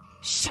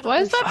 Shut Why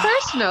up, is that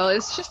personal?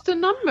 It's just a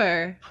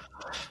number.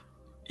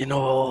 You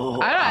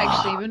know, I don't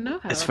actually even know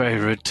how. it's very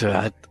rude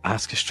to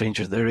ask a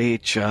stranger their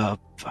age.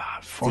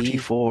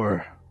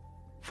 44.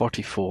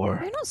 44.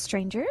 You're not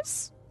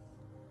strangers.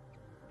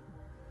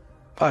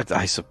 I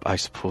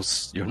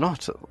suppose you're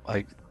not.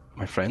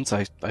 My friends,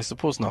 I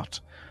suppose not.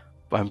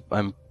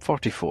 I'm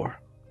 44.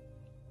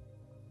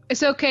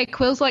 It's okay.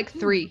 Quill's like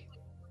 3.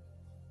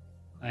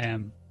 I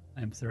am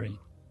 3.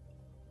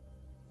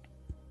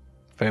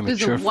 Very There's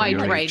mature a for wide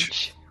your age.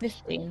 range.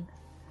 15.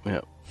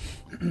 Yeah.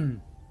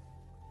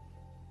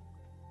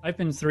 I've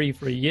been 3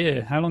 for a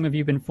year. How long have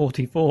you been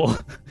 44?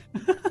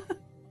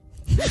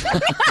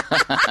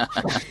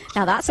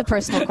 Now that's a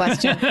personal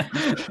question.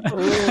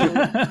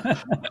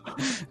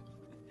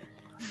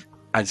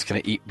 I'm just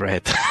gonna eat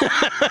bread.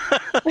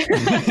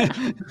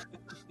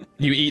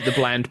 You eat the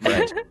bland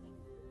bread.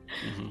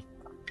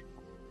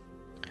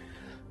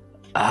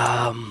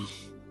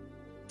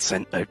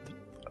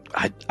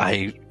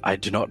 I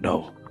do not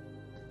know.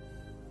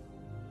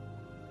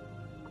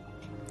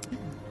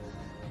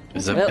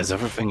 Well- Is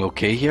everything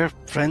okay here,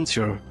 friends?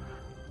 You're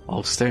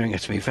all staring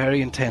at me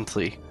very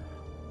intently.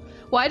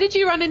 Why did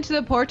you run into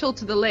the portal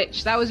to the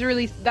Lich? That was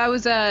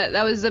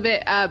a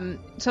bit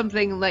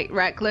something like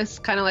reckless,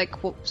 kind of like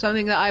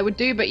something that I would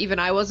do, but even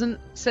I wasn't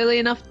silly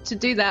enough to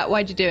do that.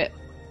 Why'd you do it?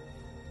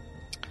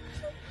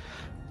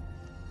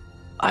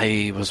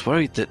 I was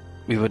worried that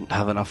we wouldn't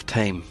have enough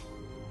time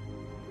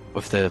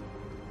with the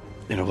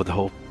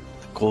whole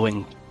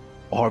glowing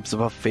orbs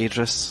above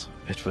Phaedrus.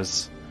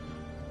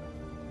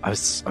 I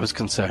was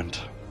concerned,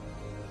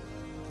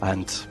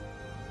 and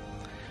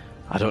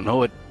I don't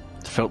know. It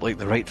felt like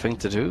the right thing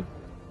to do.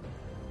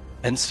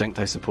 Instinct,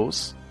 I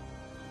suppose.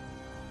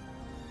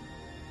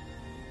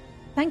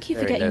 Thank you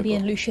for Very getting me noble.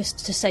 and Lucius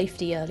to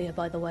safety earlier,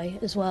 by the way,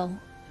 as well.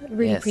 I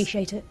really Yes.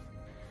 appreciate it.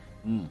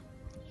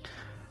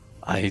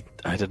 I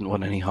didn't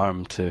want any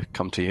harm to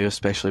come to you,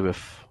 especially with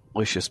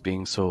Lucius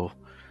being so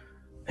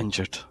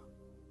injured.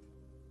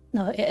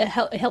 No, it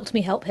helped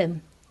me help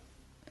him.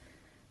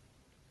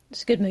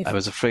 It's a good move. I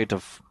was afraid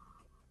of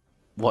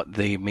what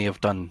they may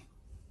have done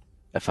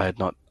if I had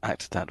not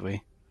acted that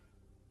way.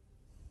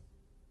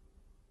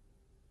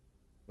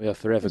 We are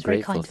forever It's very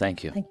grateful. kind.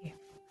 Thank you. Thank you.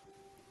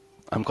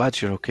 I'm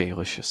glad you're okay,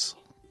 Lucius.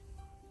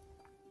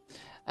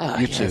 Ah,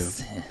 You yes.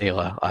 too,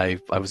 Ayla. I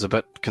was a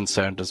bit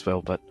concerned as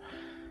well, but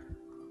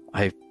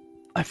I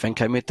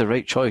think I made the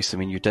right choice. I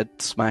mean, you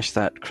did smash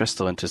that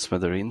crystal into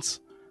smithereens.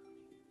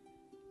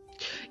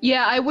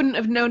 Yeah, I wouldn't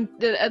have known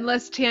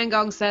unless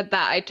Tiangong said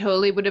that. I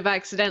totally would have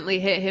accidentally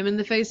hit him in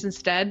the face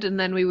instead, and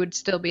then we would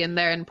still be in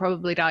there and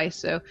probably die.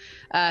 So,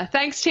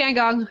 thanks,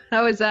 Tiangong.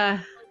 That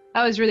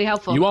was really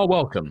helpful. You are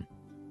welcome.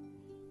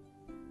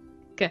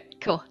 Okay,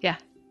 cool. Yeah.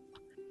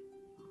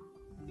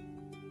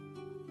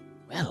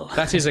 Well,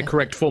 That is a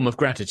correct form of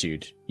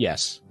gratitude.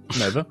 Yes.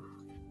 Nova?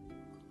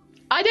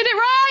 I did it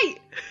right.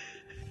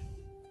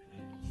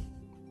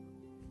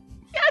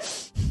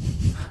 Yes.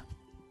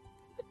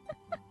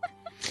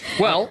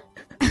 Well,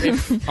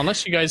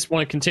 unless you guys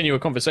want to continue a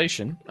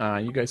conversation,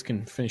 you guys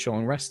can finish your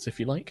long rests if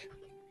you like.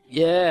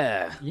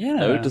 yeah. Yeah.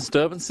 No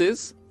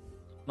disturbances?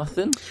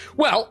 Nothing?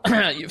 Well,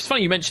 it's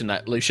funny you mentioned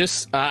that,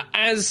 Lucius.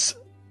 As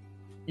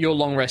your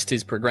long rest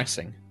is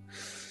progressing,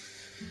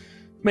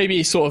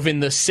 maybe sort of in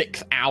the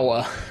 6th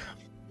hour,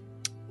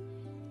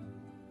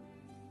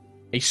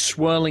 a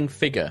swirling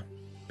figure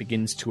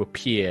begins to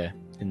appear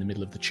in the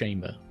middle of the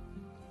chamber.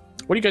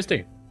 What do you guys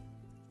do?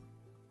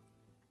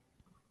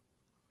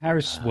 How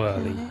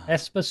swirly?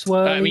 Esper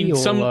swirly? I mean,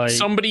 or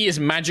somebody is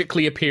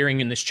magically appearing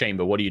in this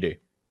chamber. What do you do?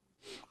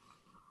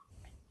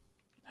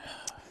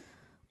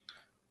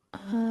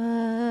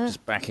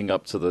 Just backing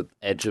up to the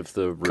edge of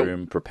the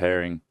room,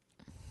 preparing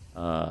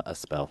a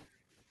spell.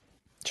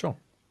 Sure.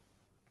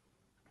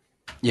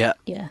 Yeah.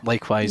 Yeah.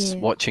 Likewise, Yeah.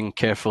 watching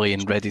carefully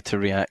and ready to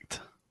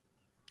react.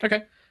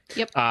 Okay.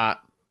 Yep.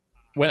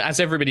 As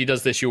everybody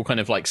does this, you'll kind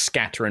of like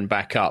scatter and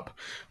back up.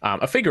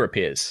 A figure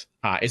appears.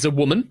 Is a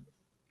woman.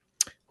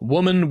 A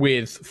woman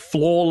with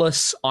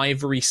flawless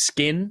ivory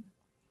skin,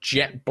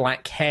 jet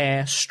black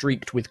hair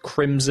streaked with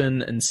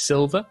crimson and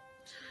silver.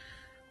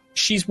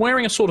 She's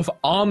wearing a sort of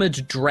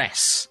armored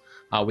dress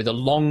with a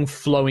long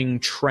flowing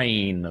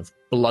train of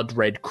blood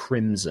red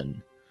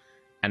crimson.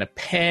 And a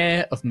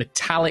pair of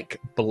metallic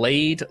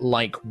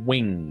blade-like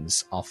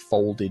wings are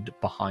folded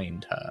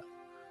behind her.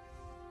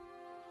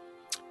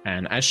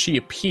 And as she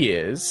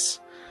appears,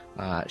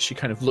 she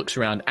kind of looks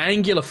around.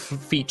 Angular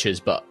features,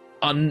 but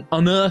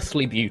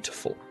unearthly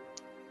beautiful.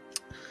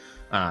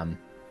 And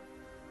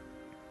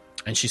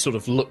she sort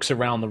of looks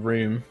around the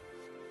room,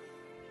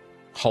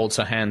 holds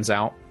her hands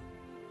out,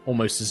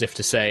 almost as if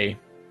to say,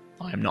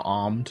 I am not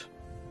armed.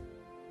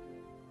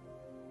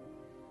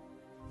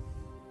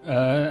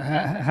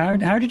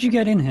 How did you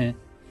get in here?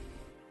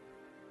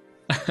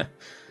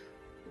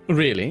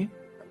 Really?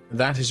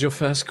 That is your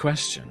first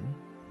question?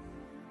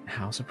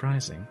 How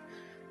surprising.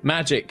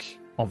 Magic,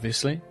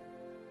 obviously.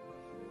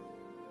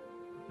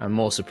 I'm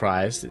more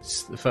surprised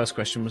the first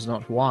question was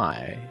not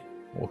why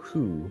or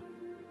who.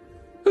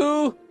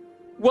 Who?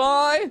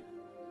 Why?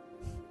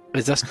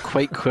 Is this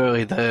quite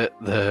clearly the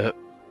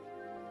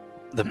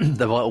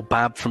little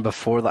bab from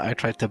before that I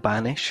tried to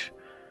banish?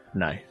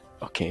 No.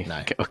 Okay.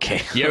 No.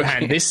 Okay.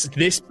 Johan,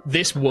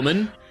 this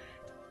woman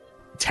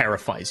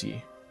terrifies you.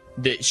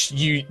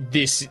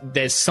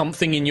 There's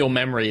something in your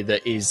memory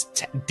that is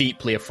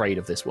deeply afraid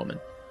of this woman.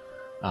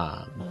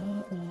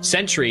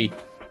 Sentry,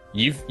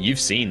 you've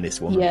seen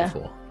this woman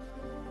before.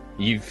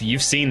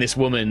 You've seen this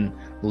woman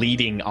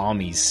leading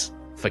armies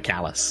for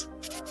Callus.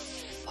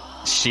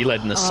 She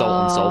led an assault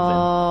on Solvin.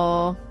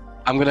 Oh,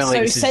 I'm gonna So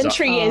like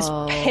Sentry is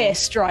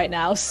pissed right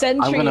now.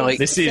 Sentry. I'm gonna like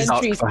This is duck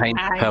Sentry's behind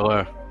the angry.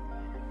 pillar.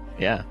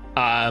 Yeah.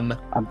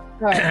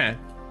 Right.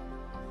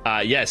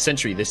 Yeah,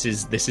 Sentry, this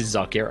is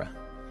Zarkira.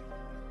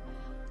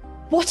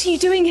 What are you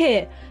doing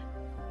here?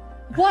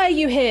 Why are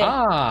you here?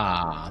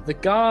 Ah, the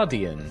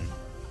Guardian.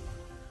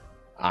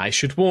 I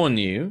should warn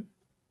you,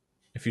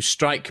 if you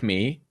strike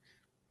me,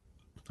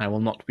 I will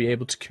not be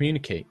able to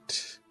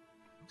communicate.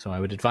 So I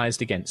would advise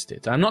against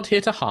it. I'm not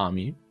here to harm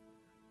you.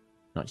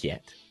 Not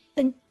yet.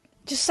 Then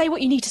just say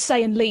what you need to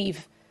say and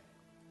leave.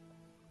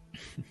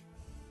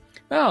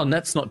 Well,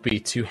 let's not be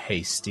too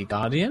hasty,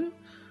 Guardian.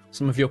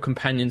 Some of your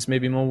companions may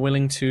be more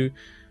willing to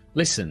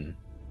listen,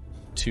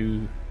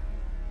 to,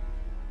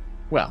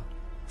 well,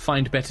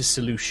 find better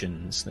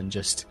solutions than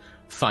just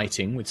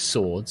fighting with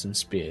swords and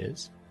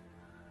spears.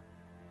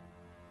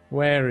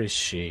 Where is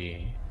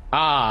she?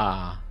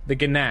 Ah, the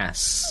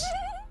Ganas.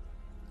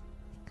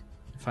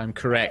 If I'm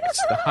correct,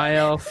 the High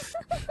Elf,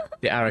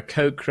 the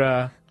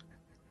Aarakocra,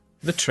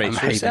 the traitorous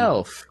hiding.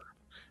 elf.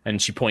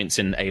 And she points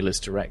in Ayla's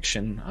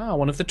direction. Ah,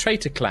 one of the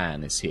traitor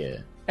clan is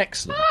here.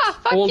 Excellent. Ah,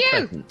 fuck All you.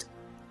 present.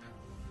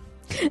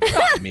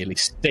 I'm merely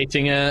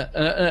stating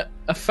a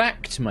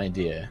fact, my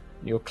dear.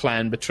 Your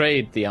clan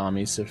betrayed the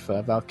armies of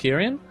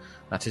Valkyrian.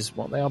 That is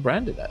what they are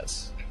branded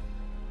as.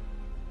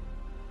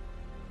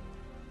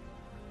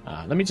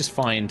 Let me just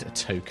find a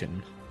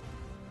token.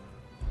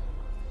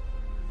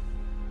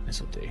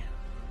 This'll do.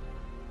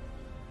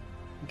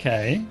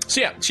 Okay.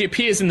 So yeah, she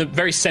appears in the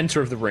very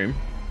center of the room.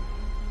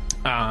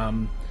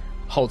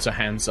 Holds her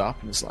hands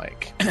up and is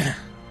like,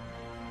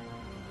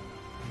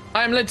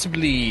 I am led to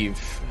believe,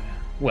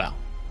 well,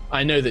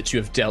 I know that you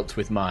have dealt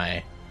with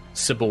my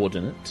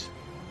subordinate.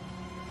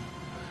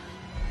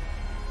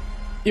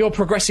 You're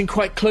progressing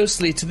quite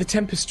closely to the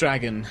Tempest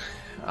Dragon.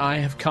 I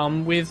have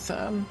come with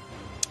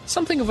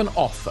something of an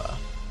offer.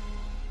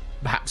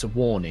 Perhaps a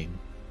warning.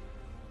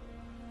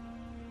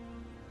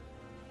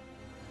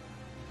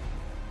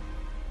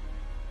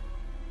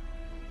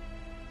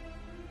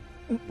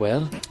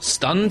 Well,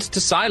 Stunned to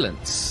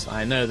silence.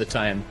 I know that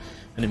I am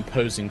an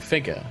imposing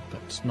figure,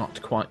 but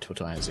not quite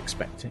what I was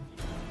expecting.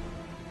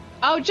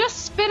 Oh,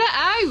 just spit it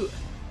out!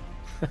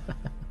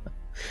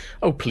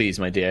 Oh, please,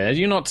 my dear, are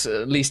you not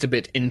at least a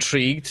bit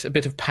intrigued? A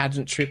bit of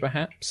pageantry,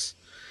 perhaps?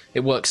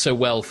 It works so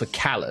well for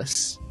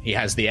Callus. He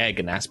has the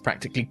Aghanas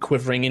practically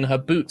quivering in her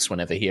boots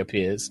whenever he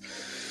appears.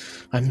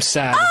 I'm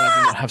sad that I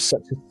do not have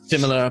such a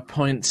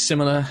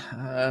similar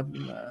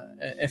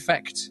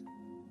effect.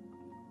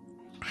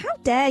 How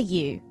dare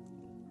you?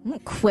 I'm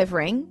not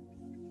quivering.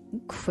 I'm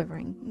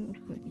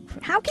quivering.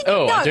 How can you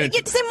Oh, know? I don't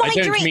It's in my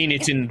dream. mean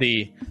it in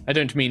the. I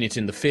don't mean it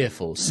in the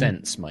fearful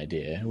sense, my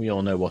dear. We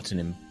all know what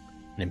an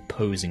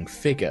imposing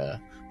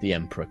figure the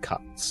Emperor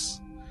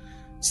cuts.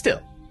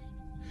 Still,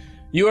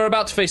 you are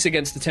about to face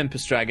against the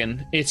Tempest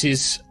Dragon. It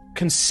is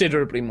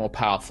considerably more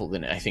powerful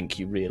than I think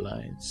you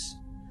realize.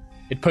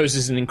 It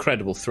poses an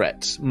incredible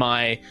threat.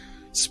 My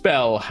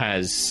spell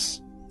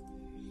has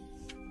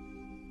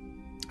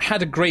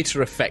had a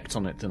greater effect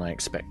on it than I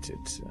expected.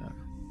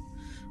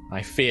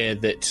 I fear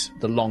that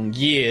the long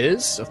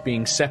years of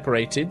being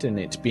separated and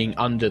it being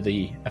under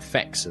the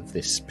effects of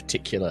this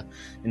particular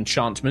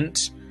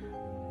enchantment,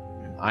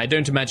 I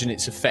don't imagine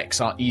its effects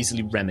are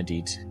easily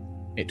remedied.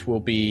 It will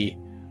be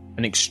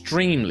an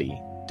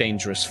extremely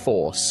dangerous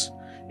force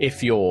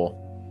if your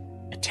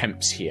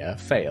attempts here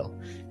fail.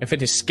 If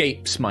it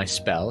escapes my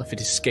spell, if it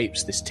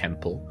escapes this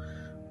temple,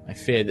 I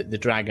fear that the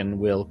dragon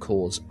will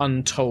cause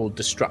untold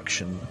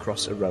destruction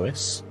across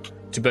Erois,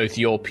 to both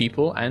your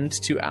people and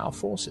to our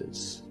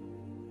forces.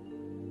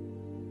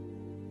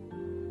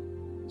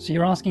 So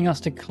you're asking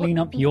us to clean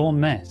up your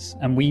mess,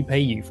 and we pay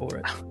you for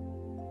it?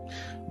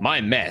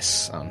 My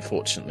mess,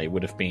 unfortunately,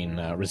 would have been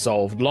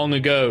resolved long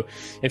ago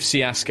if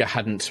Siaska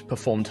hadn't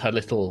performed her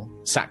little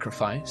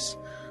sacrifice.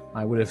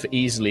 I would have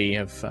easily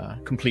have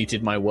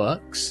completed my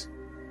works.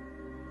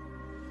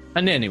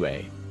 And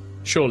anyway,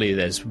 surely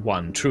there's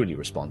one truly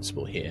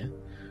responsible here.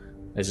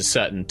 There's a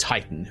certain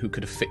Titan who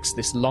could have fixed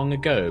this long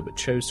ago, but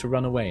chose to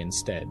run away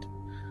instead.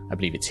 I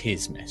believe it's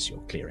his mess you're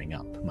clearing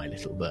up, my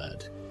little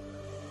bird.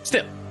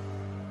 Still,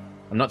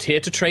 I'm not here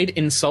to trade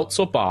insults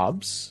or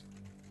barbs.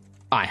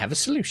 I have a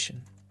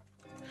solution.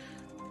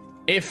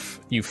 If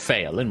you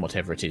fail in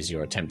whatever it is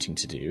you're attempting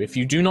to do, if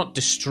you do not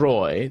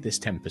destroy this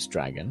Tempest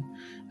Dragon,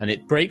 and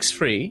it breaks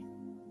free,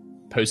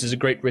 poses a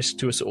great risk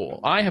to us all,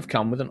 I have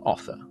come with an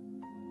offer.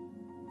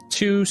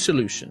 2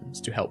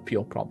 solutions to help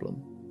your problem.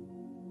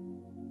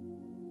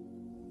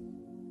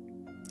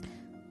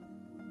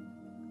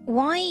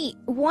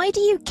 Why do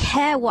you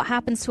care what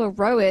happens to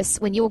Erois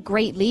when your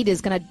great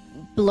leader's gonna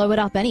blow it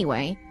up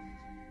anyway?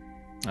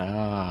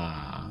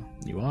 Ah,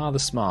 you are the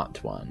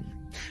smart one.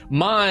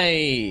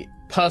 My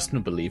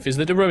personal belief is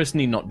that Erois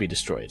need not be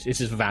destroyed.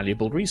 It is a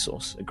valuable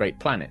resource, a great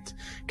planet.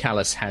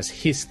 Callus has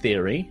his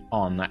theory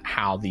on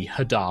how the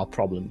Hadar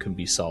problem can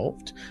be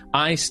solved.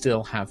 I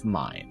still have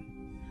mine.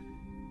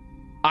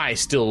 I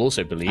still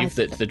also believe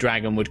that the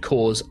dragon would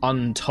cause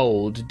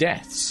untold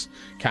deaths.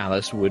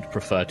 Callus would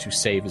prefer to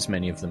save as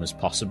many of them as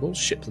possible,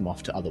 ship them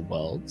off to other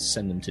worlds,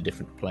 send them to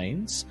different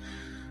planes.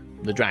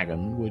 The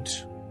dragon would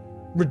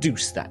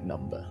reduce that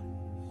number.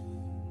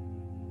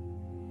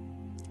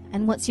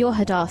 And what's your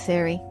Hadar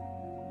theory?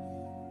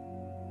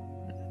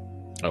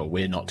 Oh,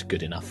 we're not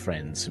good enough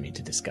friends for me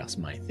to discuss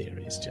my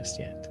theories just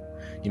yet.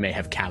 You may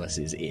have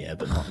Callus's ear,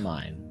 but not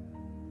mine.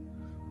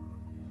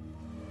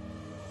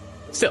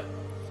 Still,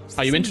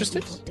 are you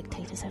interested?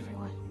 Dictators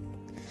everywhere.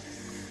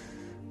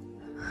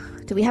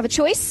 Do we have a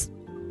choice?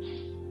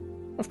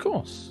 Of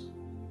course.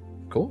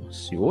 Of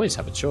course. You always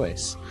have a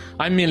choice.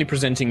 I'm merely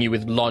presenting you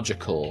with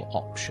logical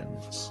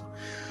options.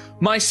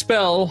 My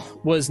spell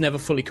was never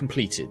fully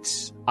completed.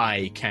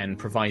 I can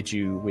provide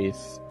you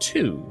with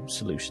 2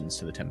 solutions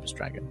to the Tempest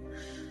Dragon.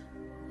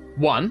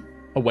 1,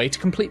 a way to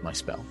complete my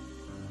spell.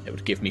 It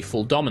would give me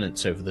full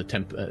dominance over the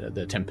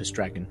Tempest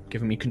Dragon,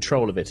 giving me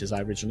control of it as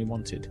I originally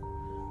wanted.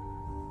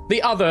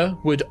 The other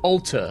would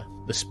alter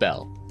the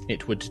spell.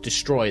 It would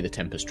destroy the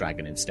Tempest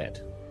Dragon instead.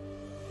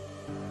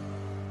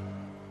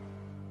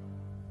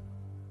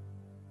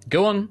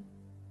 Go on,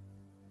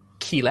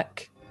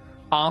 Keelek.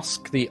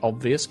 Ask the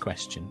obvious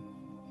question.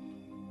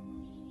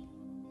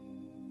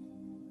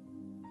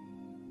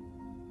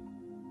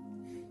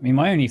 I mean,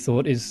 my only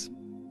thought is,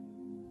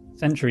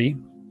 Sentry,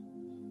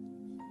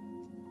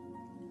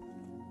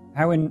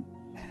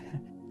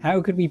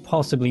 how could we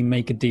possibly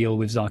make a deal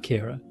with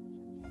Zarkira?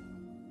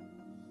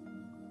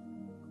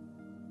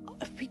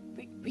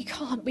 We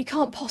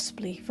can't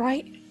possibly,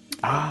 right?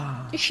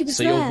 She was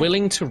So there. you're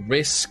willing to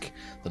risk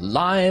the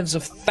lives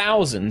of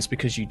thousands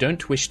because you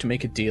don't wish to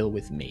make a deal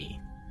with me.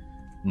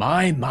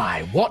 My,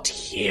 what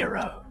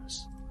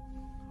heroes.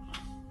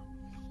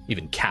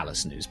 Even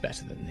Callus knows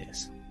better than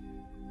this.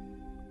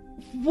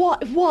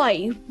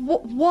 Why?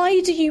 Why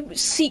do you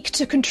seek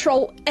to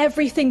control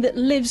everything that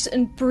lives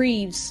and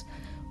breathes?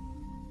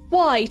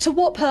 Why? To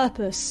what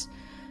purpose?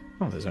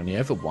 Well, there's only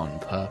ever one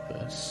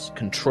purpose.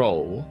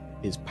 Control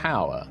is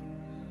power.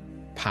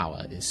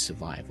 Power is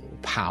survival.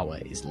 Power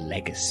is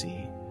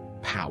legacy.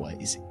 Power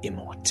is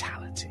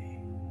immortality.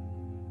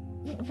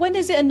 When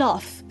is it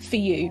enough for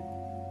you?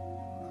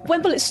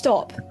 When will it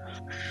stop?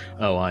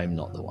 Oh, I'm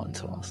not the one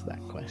to ask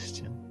that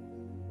question.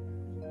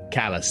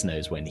 Callus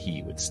knows when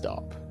he would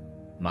stop.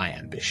 My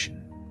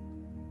ambition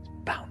is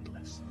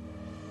boundless.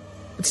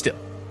 But still,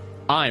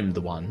 I'm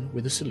the one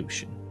with a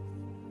solution.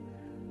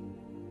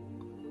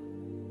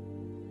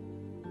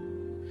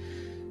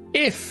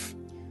 If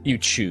you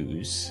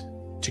choose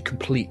to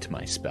complete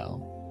my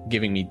spell,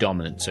 giving me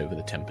dominance over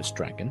the Tempest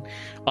Dragon,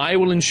 I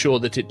will ensure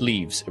that it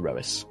leaves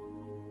Erois,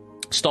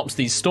 stops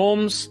these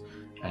storms,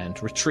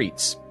 and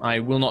retreats. I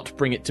will not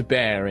bring it to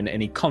bear in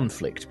any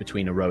conflict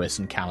between Erois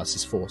and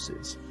Callus's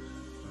forces.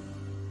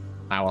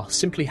 I will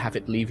simply have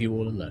it leave you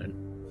all alone.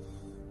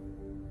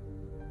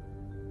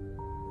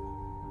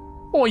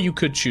 Or you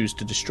could choose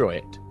to destroy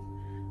it.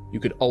 You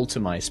could alter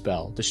my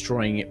spell,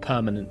 destroying it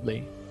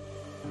permanently.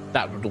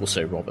 That would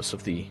also rob us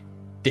of the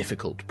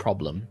difficult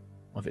problem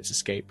of its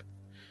escape.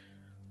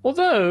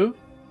 Although,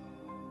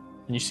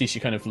 and you see she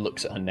kind of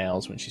looks at her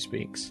nails when she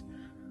speaks,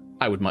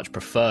 I would much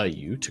prefer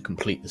you to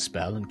complete the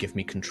spell and give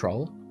me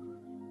control.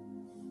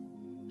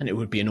 And it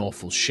would be an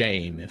awful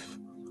shame if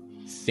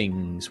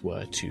things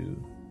were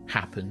to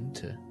happen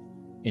to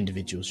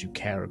individuals you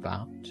care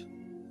about.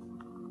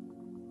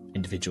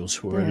 Individuals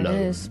who are There it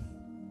alone is.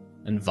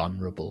 and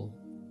vulnerable,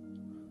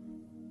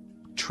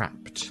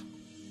 trapped.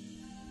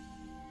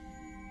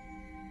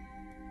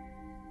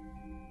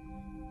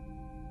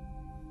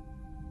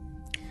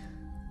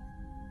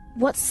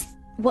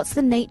 What's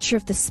the nature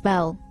of the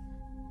spell?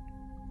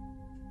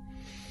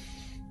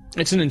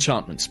 It's an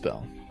enchantment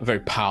spell, a very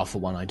powerful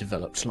one I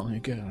developed long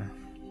ago.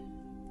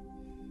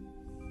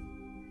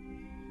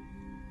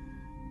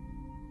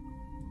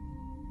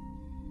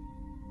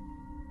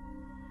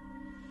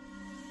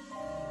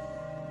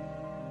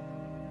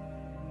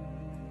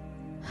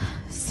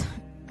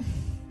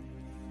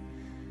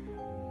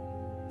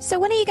 So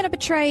when are you going to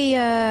betray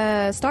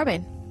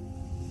Starbane?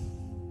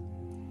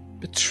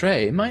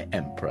 Betray my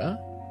emperor?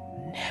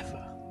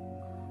 Never.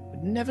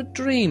 Would never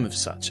dream of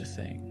such a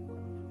thing.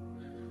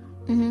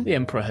 The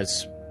emperor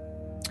has...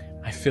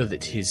 I feel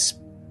that his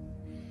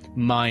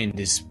mind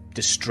is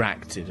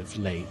distracted of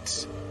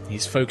late.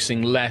 He's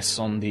focusing less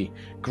on the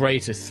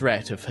greater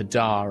threat of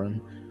Hadar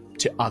and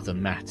to other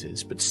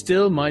matters, but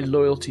still my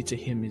loyalty to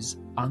him is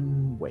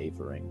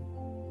unwavering,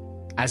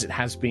 as it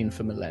has been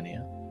for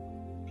millennia.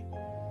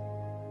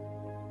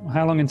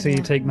 How long until you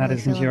Yeah, take I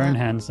matters feel into your own that.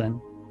 hands, then?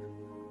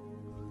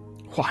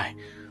 Why?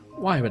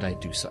 Why would I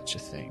do such a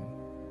thing?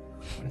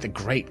 The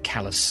great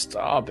Callus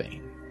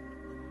Starbane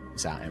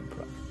is our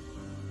emperor.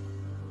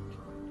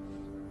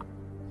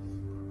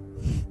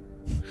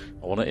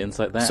 I want to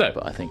insight that, So-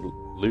 but I think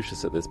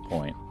Lucius at this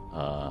point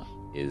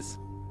is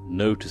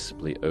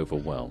noticeably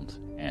overwhelmed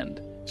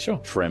and Sure.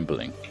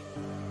 trembling,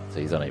 so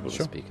he's unable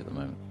Sure. to speak at the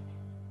moment.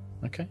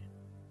 Okay.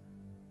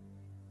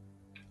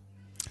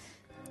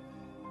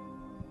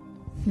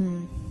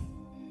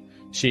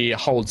 She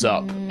holds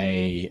up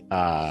a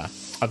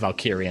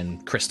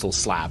Valkyrian crystal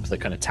slab, the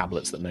kind of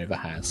tablets that Nova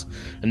has.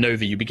 And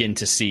Nova, you begin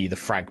to see the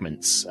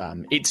fragments.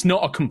 It's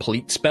not a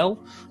complete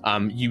spell,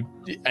 and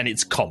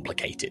it's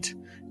complicated.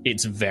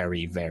 It's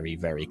very, very,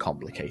 very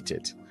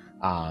complicated.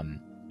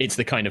 It's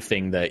the kind of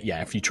thing that,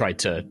 yeah, if you tried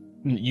to...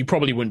 You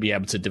probably wouldn't be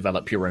able to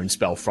develop your own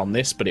spell from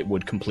this, but it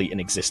would complete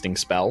an existing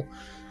spell.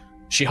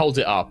 She holds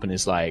it up and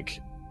is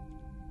like...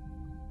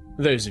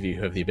 Those of you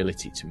who have the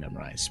ability to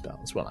memorize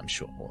spells, well, I'm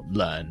sure, or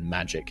learn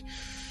magic,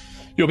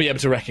 you'll be able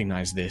to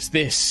recognize this.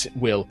 This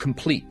will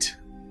complete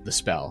the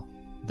spell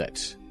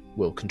that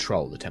will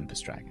control the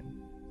Tempest Dragon.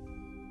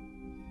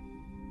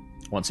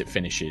 Once it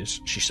finishes,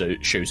 she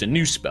shows a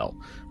new spell,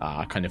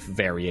 kind of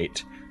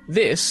variate.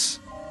 This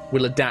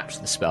will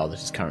adapt the spell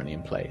that is currently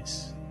in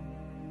place.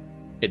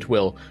 It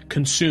will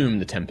consume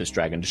the Tempest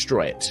Dragon,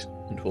 destroy it,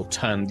 and will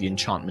turn the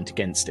enchantment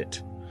against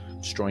it,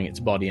 destroying its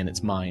body and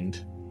its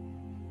mind.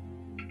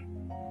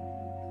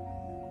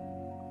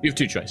 You have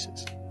two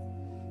choices.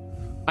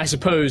 I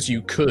suppose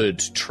you could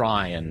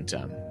try and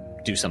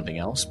do something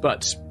else,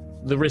 but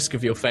the risk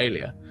of your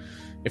failure,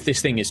 if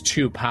this thing is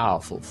too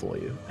powerful for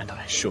you, and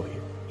I assure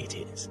you it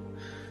is,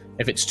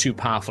 if it's too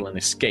powerful and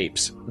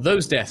escapes,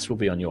 those deaths will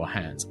be on your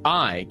hands.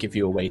 I give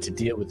you a way to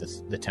deal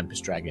with the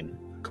Tempest Dragon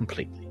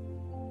completely.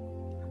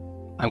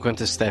 I'm going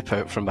to step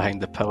out from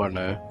behind the pillar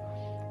now,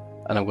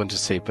 and I'm going to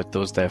say, but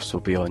those deaths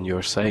will be on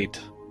your side.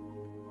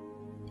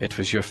 It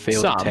was your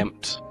failed Some.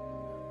 attempt.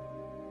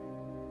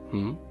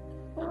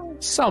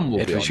 Some will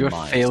It be was on your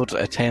mine. failed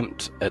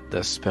attempt at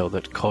this spell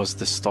that caused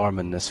the storm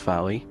in this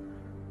valley.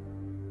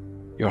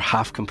 Your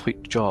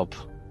half-complete job.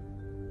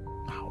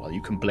 Oh, well,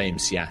 you can blame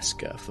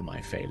Siaska for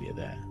my failure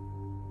there.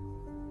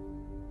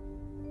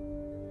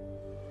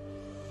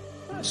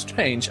 That's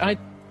strange.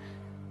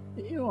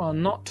 You are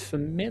not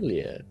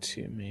familiar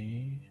to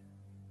me.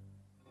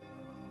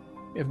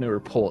 We have no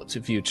reports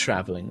of you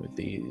traveling with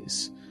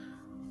these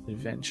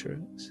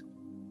adventurers.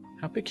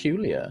 How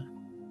peculiar.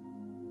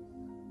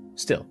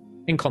 Still,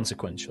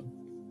 inconsequential.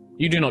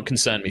 You do not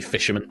concern me,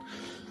 fisherman.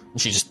 And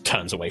she just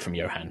turns away from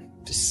Johan,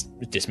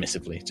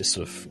 dismissively, just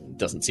sort of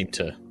doesn't seem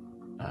to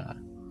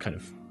kind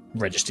of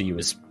register you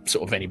as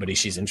sort of anybody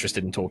she's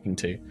interested in talking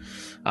to.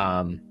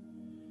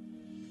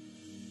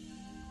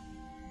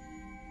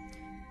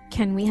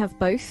 Can we have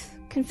both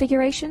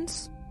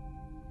configurations?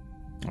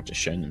 I've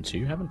just shown them to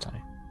you, haven't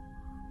I?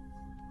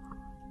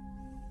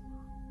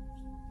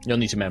 You'll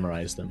need to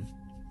memorize them.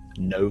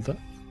 Nova,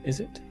 is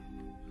it?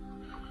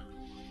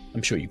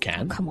 I'm sure you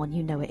can. Come on,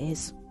 you know it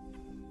is.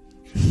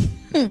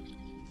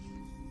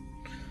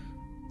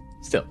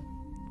 Still,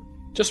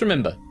 just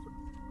remember,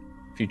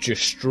 if you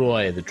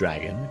destroy the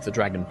dragon, if the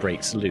dragon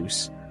breaks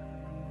loose,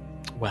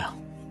 well,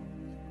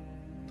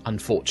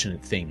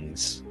 unfortunate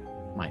things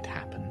might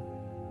happen.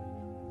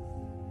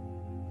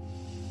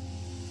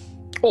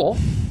 Or,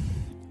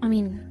 I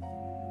mean,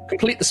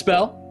 complete the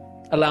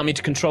spell, allow me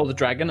to control the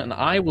dragon, and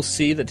I will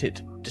see that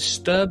it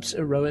disturbs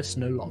Erois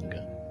no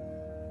longer.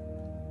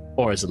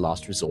 Or as a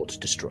last resort,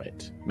 destroy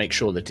it. Make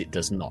sure that it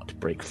does not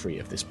break free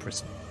of this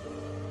prison.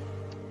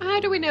 How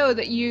do we know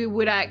that you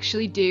would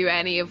actually do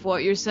any of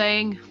what you're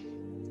saying?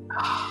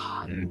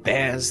 And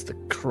there's the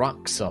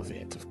crux of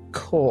it, of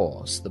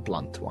course, the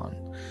blunt one.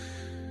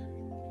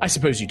 I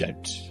suppose you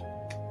don't.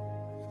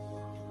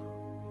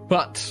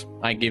 But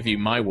I give you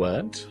my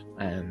word,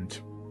 and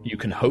you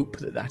can hope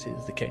that that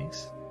is the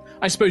case.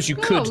 I suppose you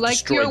could like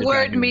destroy your the word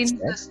dragon means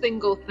instead. a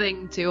single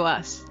thing to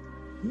us.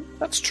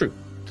 That's true.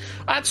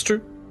 That's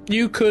true.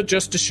 You could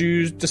just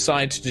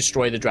decide to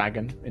destroy the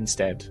dragon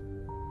instead.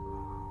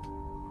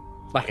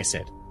 Like I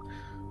said,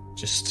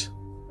 just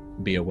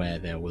be aware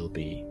there will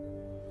be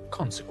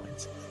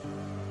consequences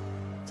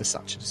to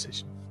such a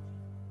decision.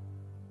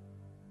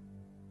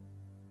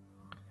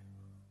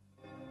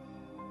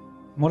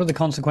 What are the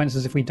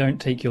consequences if we don't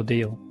take your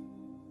deal?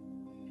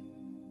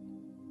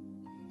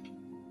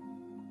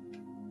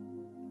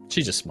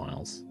 She just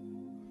smiles.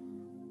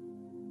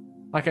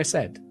 Like I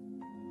said,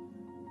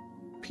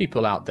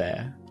 people out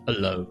there,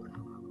 alone,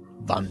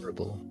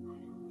 vulnerable,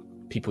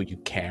 people you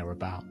care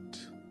about,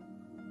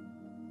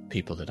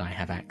 people that I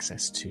have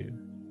access to. It'd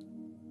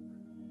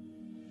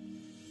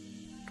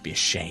be a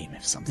shame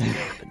if something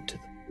happened to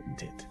them,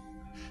 wouldn't it?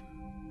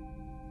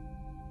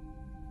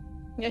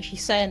 Yeah,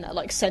 she's saying that,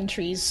 like,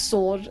 Sentry's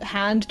sword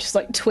hand just,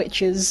 like,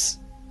 twitches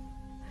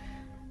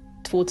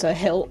towards her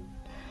hilt.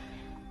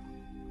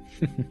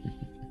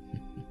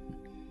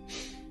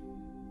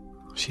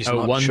 She's Oh,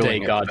 not one showing day, it,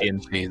 but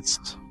Guardian. She's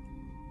You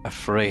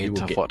afraid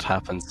will of get- what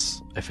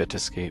happens if it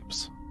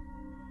escapes.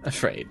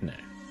 Afraid, no.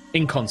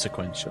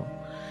 Inconsequential.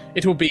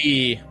 It will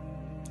be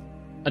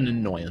an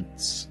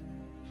annoyance.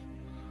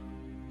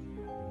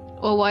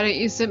 Well, why don't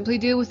you simply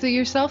deal with it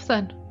yourself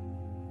then?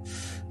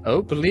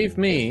 Oh, believe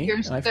me, You're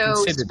I've so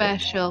considered it.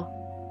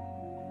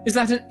 special. Is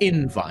that an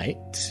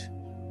invite,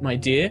 my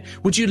dear?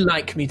 Would you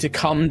like me to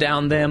come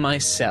down there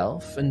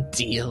myself and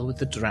deal with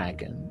the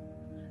dragon?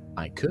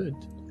 I could.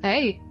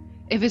 Hey,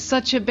 if it's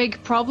such a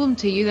big problem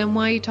to you, then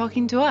why are you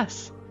talking to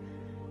us?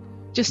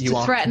 Just You to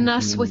are threaten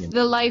us with convenient.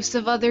 the lives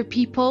of other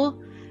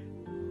people?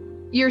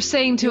 You're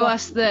saying to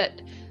us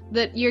that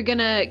you're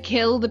gonna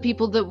kill the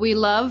people that we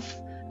love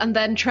and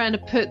then trying to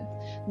put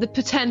the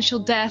potential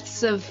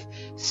deaths of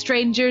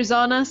strangers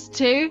on us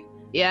too?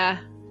 Yeah.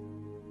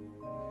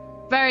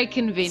 Very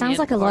convenient. Sounds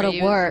like a for lot of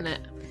you, work.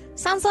 isn't it?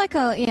 Sounds like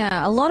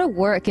a lot of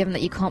work, given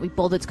that you can't be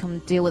bothered to come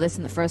and deal with this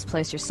in the first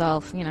place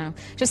yourself. You know,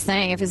 just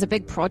saying, if it's a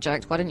big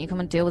project, why didn't you come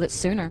and deal with it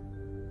sooner?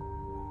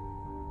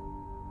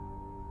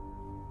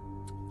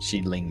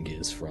 She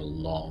lingers for a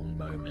long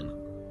moment.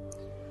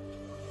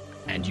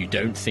 And you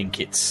don't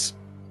think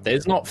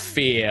there's not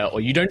fear,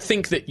 or you don't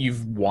think that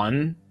you've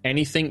won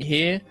anything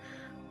here,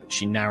 but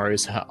she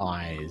narrows her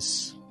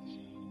eyes.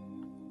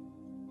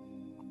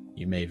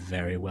 You may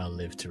very well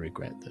live to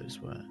regret those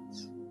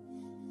words.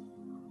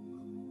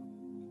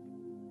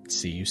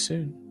 See you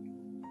soon.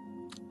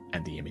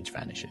 And the image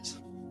vanishes.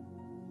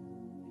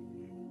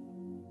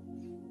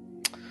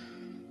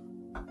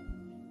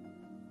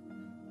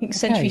 I think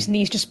Sentry's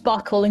knees just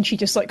buckle and she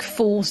just, like,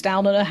 falls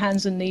down on her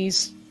hands and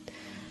knees.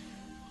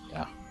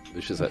 Yeah,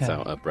 Lucius lets Okay.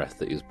 out a breath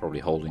that he was probably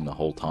holding the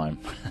whole time.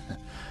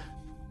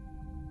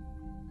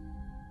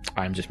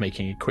 I'm just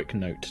making a quick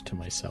note to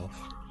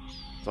myself.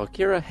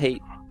 Valkyra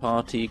hate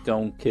party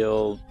gon'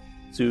 kill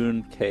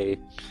soon K.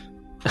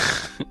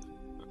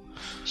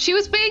 She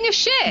was being a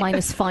shit.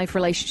 -5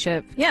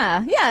 relationship.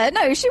 Yeah,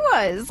 no, she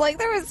was. Like,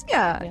 there was,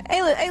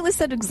 Ayla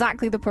said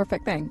exactly the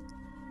perfect thing.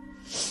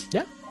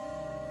 Yeah.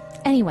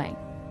 Anyway.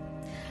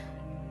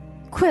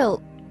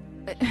 Quill,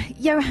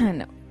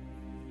 Johan,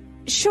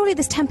 surely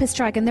this Tempest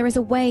Dragon, there is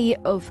a way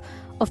of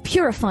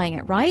purifying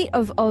it, right?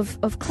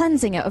 Of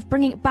cleansing it, of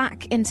bringing it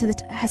back into the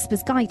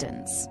Hesper's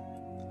guidance.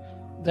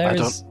 There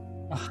is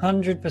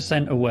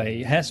 100% a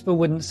way. Hesper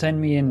wouldn't send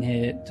me in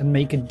here to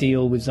make a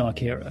deal with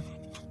Zarkira.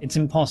 It's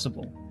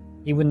impossible.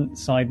 He wouldn't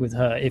side with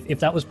her. If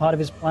that was part of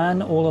his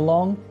plan all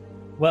along,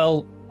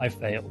 well, I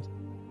failed.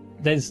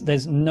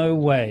 There's no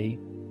way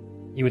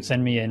he would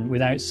send me in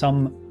without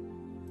some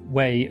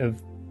way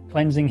of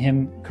cleansing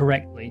him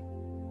correctly,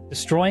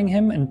 destroying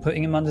him and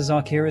putting him under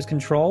Zarkira's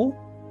control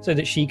so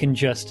that she can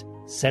just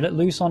set it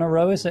loose on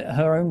Erois at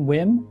her own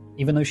whim,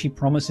 even though she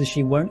promises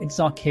she won't. It's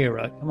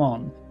Zarkira. Come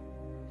on.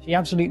 She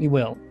absolutely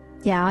will.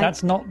 Yeah,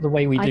 that's not the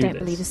way we do this. I don't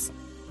believe this.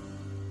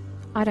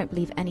 I don't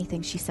believe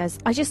anything she says.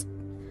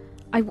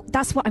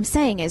 That's what I'm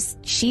saying is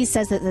she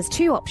says that there's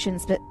 2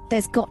 options, but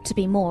there's got to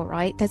be more,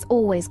 right? There's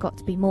always got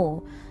to be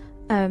more.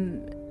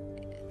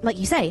 Like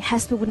you say,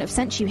 Hesper wouldn't have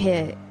sent you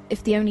here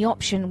if the only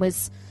option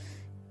was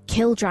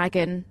kill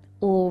Dragon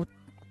or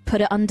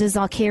put it under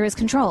Zarkira's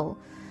control.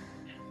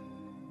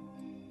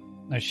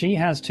 No, she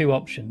has 2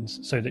 options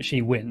so that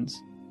she wins.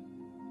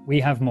 We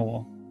have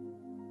more.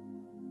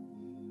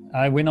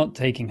 We're not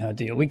taking her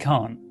deal. We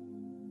can't.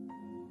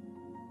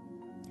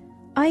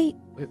 I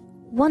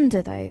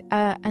wonder, though,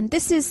 and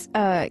this is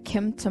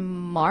Kim to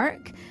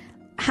Mark,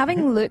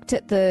 having looked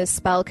at the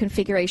spell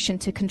configuration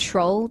to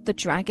control the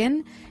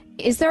dragon,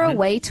 is there a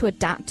way to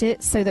adapt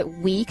it so that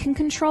we can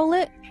control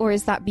it, or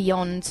is that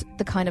beyond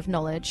the kind of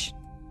knowledge?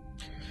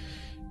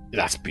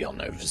 That's beyond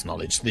Nova's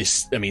knowledge.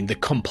 The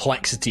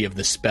complexity of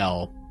the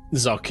spell,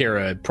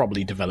 Zarkira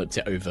probably developed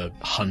it over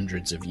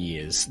hundreds of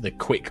years. The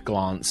quick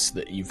glance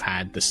that you've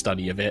had, the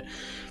study of it,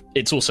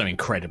 it's also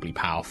incredibly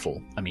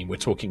powerful. I mean, we're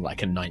talking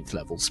like a 9th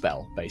level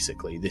spell,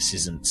 basically. This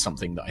isn't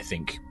something that I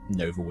think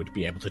Nova would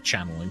be able to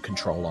channel and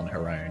control on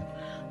her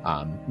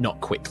own. Not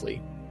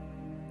quickly.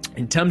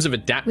 In terms of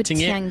adapting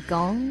it... Would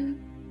Tiangong?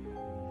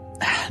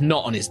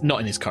 Not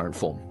in his current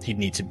form. They'd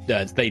need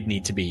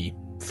to be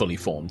fully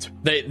formed.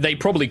 They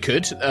probably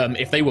could.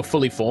 If they were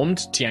fully formed,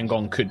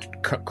 Tiangong could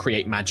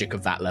create magic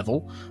of that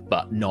level,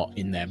 but not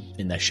in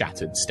their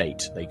shattered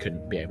state. They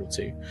couldn't be able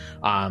to.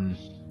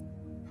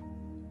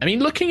 I mean,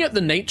 looking at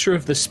the nature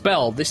of the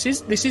spell, this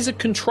is a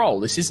control.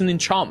 This is an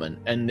enchantment,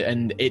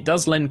 and it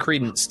does lend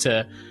credence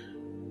to,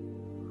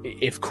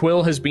 if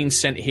Quill has been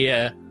sent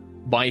here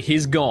by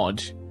his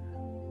god,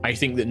 I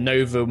think that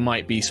Nova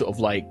might be sort of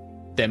like,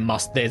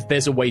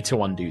 there's a way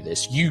to undo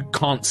this. You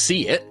can't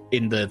see it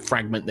in the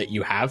fragment that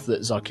you have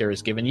that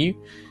Zarkira's given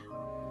you,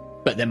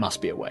 but there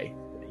must be a way.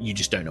 You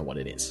just don't know what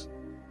it is.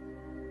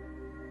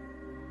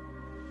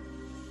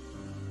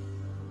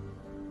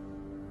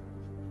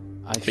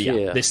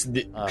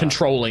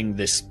 Controlling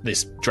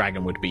this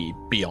dragon would be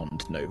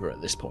beyond Nova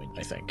at this point,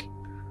 I think.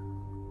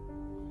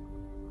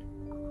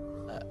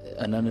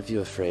 Are none of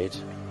you afraid?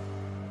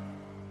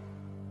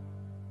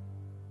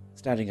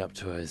 Standing up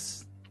to her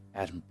is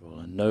admirable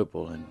and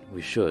noble, and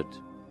we should.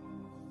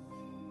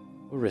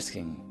 We're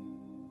risking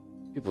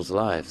people's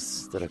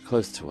lives that are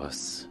close to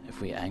us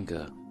if we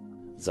anger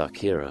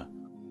Zarkira.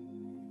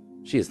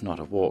 She is not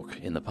a walk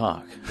in the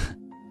park.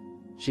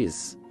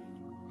 She's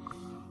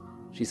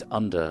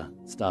under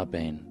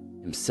Starbane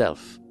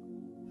himself.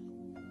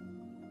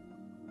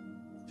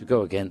 To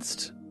go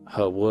against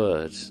her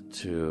word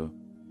to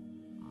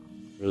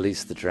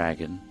release the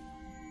dragon,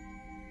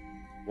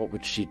 what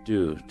would she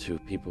do to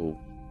people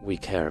we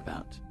care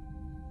about?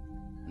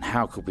 And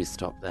how could we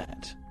stop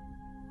that?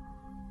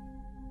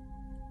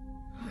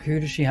 Who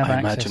does she have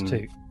access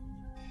to?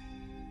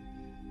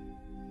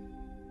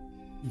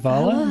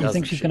 Vala? You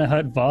think she's going to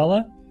hurt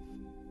Vala?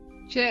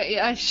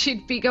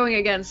 She'd be going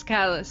against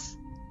Callus.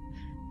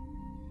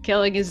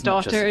 Killing his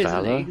daughter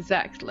isn't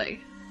exactly.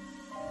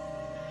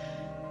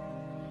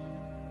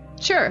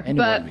 Sure, anyone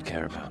but we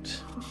care about.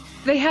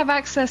 They have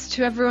access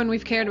to everyone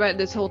we've cared about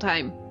this whole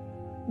time.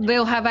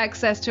 They'll have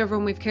access to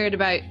everyone we've cared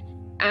about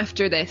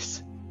after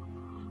this.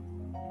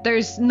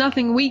 There's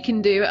nothing we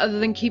can do other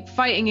than keep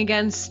fighting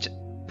against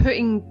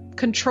putting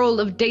control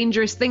of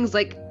dangerous things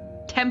like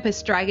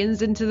Tempest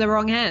Dragons into the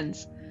wrong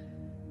hands.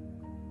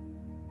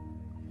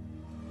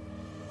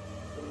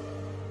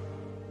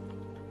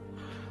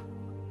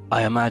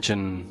 I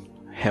imagine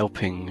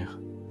helping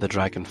the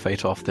dragon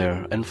fight off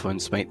their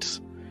influence might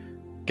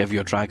give you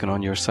a dragon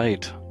on your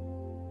side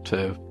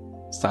to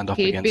stand up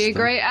against them. He'd be a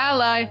great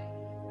ally.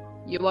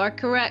 You are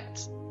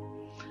correct.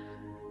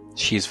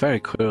 She's very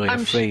clearly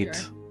afraid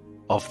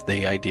of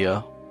the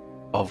idea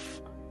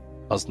of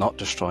us not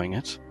destroying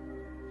it.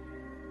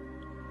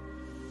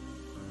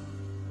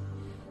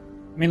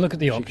 I mean, look at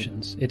the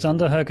options. It's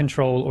under her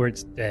control or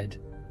it's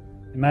dead.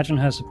 Imagine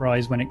her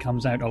surprise when it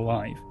comes out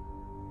alive.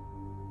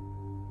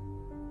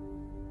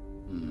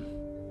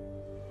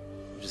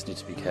 We just need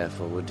to be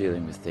careful. We're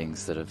dealing with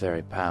things that are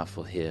very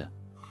powerful here.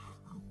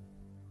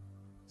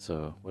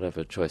 So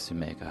whatever choice we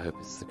make, I hope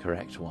it's the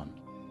correct one.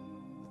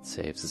 It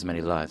saves as many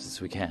lives as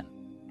we can.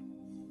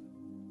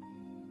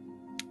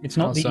 It's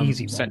not the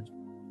easy one.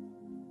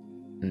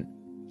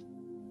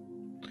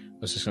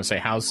 was just going to say,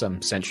 how's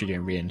Sentry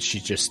doing, Rian?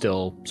 She's just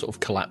still sort of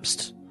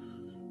collapsed.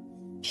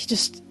 She's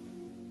just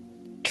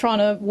trying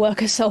to work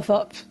herself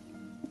up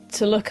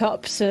to look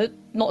up, to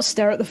not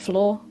stare at the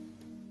floor.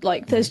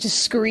 Like, there's just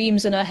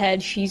screams in her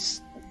head.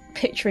 She's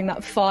picturing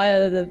that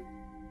fire, the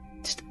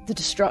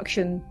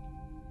destruction.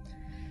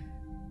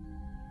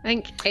 I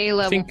think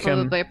Ayla will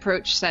probably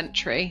approach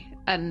Sentry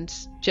and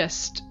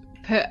just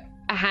put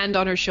a hand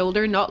on her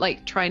shoulder, not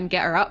like try and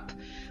get her up,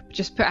 but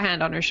just put a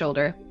hand on her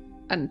shoulder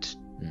and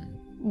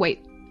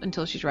wait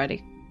until she's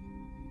ready.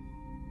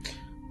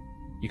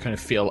 You kind of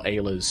feel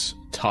Ayla's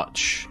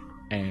touch,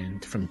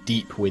 and from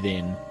deep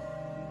within,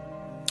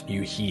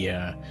 you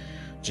hear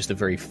just a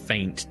very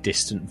faint,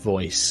 distant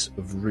voice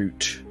of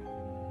Root.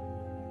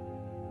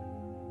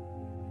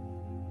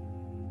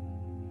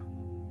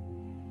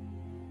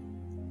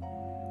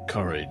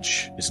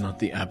 Courage is not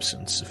the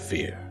absence of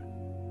fear.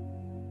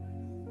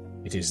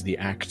 It is the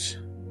act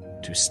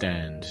to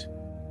stand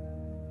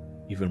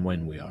even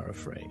when we are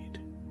afraid.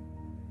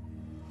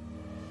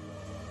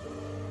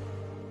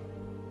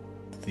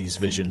 These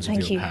visions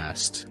of your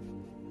past,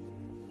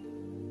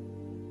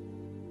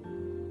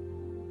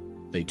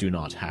 they do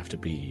not have to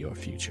be your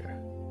future.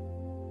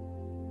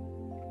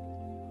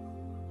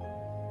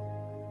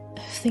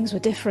 If things were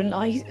different,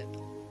 I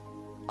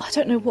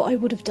don't know what I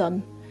would have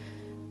done.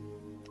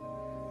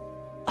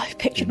 I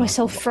pictured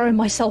myself throwing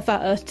myself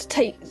at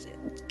her,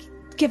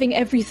 giving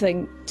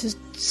everything to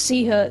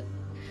see her,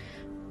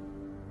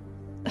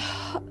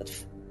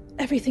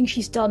 everything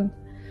she's done.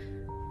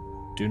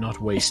 Do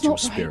not waste your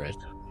spirit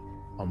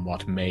on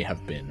what may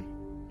have been.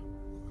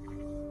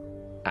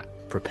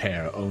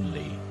 Prepare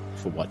only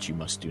for what you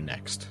must do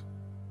next.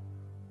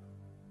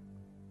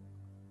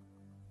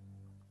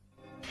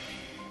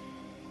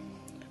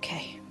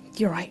 Okay,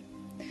 you're right.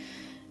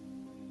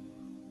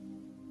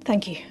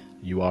 Thank you.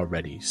 You are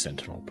ready,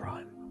 Sentinel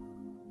Prime.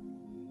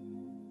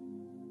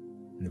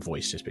 And the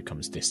voice just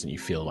becomes distant. You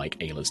feel like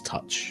Ayla's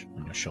touch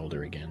on your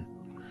shoulder again,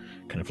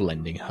 kind of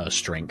lending her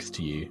strength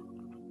to you.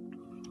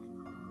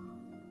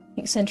 I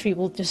think Sentry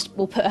will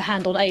put a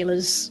hand on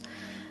Ayla's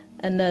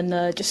and then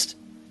just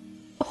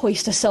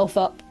hoist herself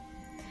up.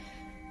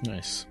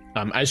 Nice.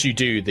 As you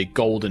do, the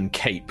golden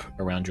cape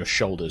around your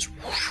shoulders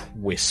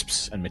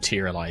wisps and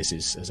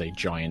materializes as a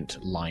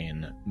giant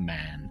lion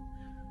man.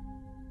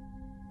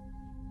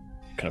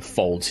 Kind of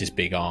folds his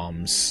big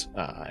arms,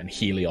 and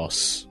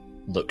Helios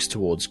looks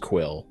towards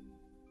Quill.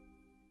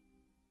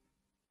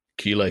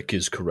 Keelek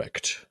is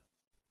correct.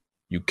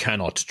 You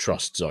cannot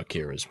trust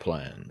Zakira's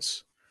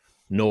plans,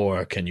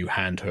 nor can you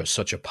hand her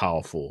such a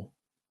powerful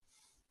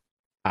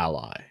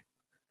ally.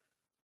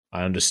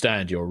 I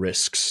understand your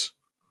risks,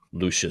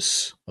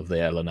 Lucius of the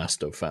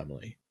Elanasto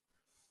family.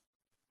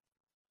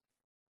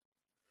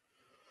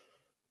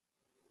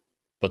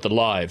 But the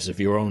lives of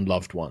your own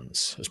loved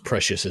ones, as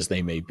precious as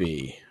they may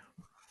be,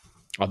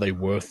 are they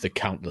worth the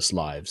countless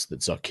lives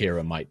that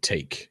Zakira might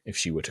take if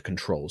she were to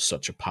control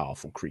such a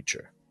powerful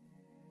creature?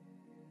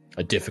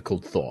 A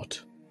difficult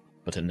thought,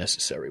 but a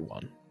necessary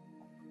one.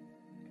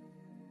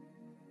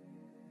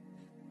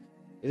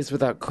 It is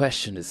without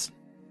question. It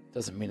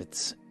doesn't mean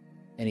it's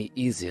any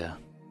easier.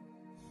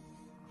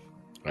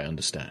 I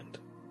understand.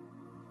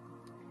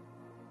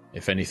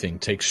 If anything,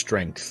 take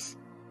strength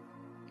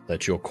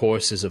that your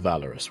course is a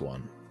valorous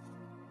one.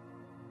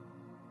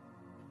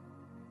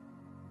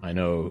 I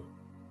know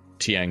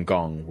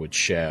Tiangong would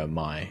share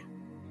my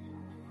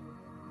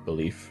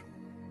belief,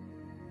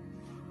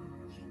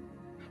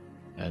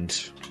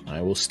 and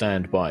I will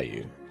stand by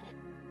you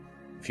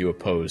if you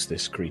oppose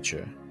this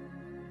creature.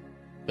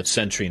 But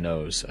Sentry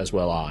knows, as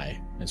well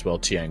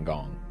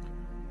Tiangong,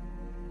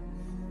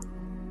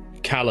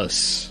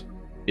 Callus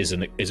is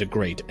a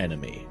great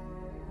enemy,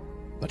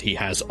 but he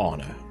has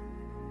honor.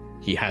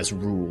 He has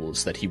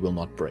rules that he will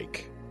not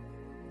break.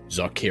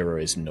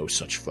 Zakira is no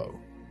such foe.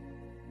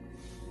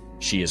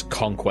 She is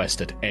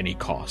conquest at any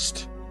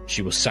cost.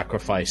 She will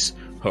sacrifice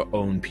her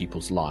own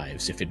people's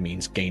lives if it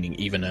means gaining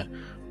even a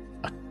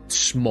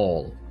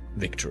small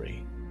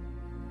victory.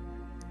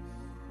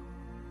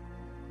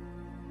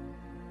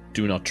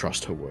 Do not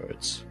trust her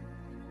words.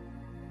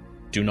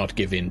 Do not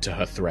give in to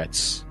her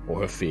threats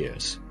or her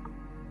fears.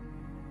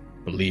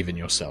 Believe in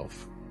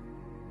yourself,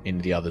 in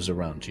the others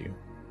around you.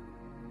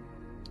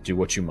 Do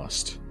what you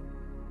must.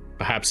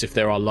 Perhaps if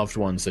there are loved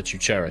ones that you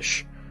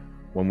cherish,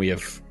 when we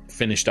have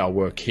finished our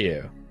work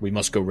here, we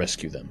must go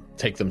rescue them.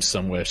 Take them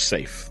somewhere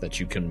safe that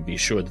you can be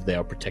sure that they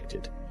are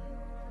protected.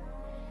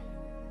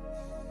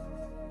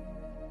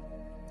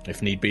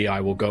 If need be,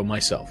 I will go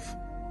myself.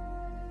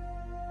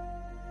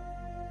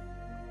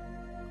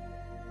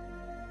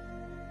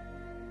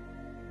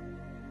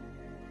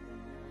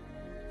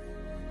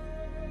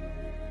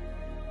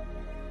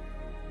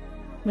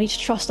 We need to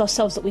trust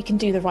ourselves that we can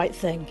do the right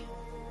thing.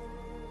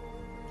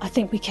 I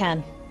think we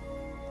can.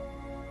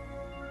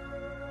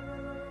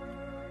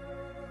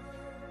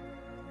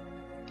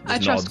 I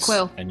trust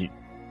Quill. And you,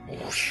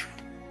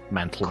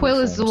 mantle Quill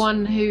reforms. is the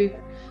one who...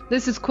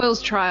 This is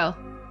Quill's trial.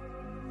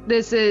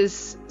 This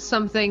is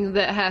something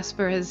that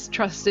Hesper has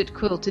trusted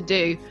Quill to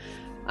do.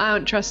 I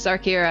don't trust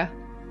Zarkira.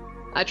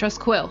 I trust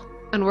Quill.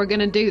 And we're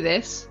gonna do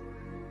this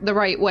the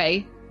right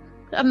way.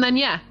 And then,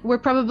 yeah, we're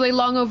probably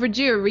long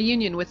overdue a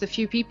reunion with a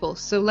few people,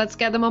 so let's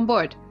get them on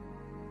board.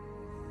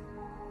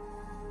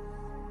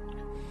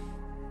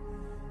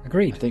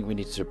 Agreed. I think we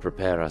need to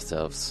prepare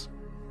ourselves.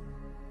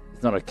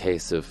 It's not a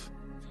case of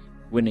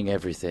winning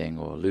everything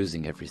or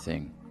losing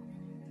everything.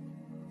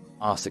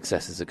 Our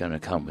successes are going to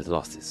come with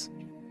losses.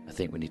 I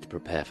think we need to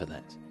prepare for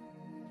that.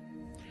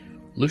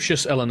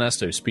 Lucius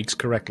Elanesto speaks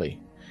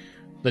correctly.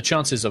 The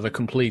chances of a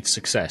complete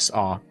success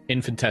are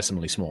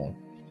infinitesimally small.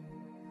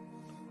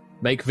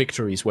 Make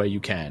victories where you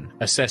can.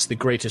 Assess the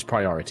greatest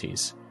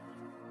priorities.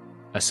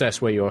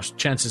 Assess where your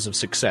chances of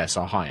success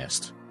are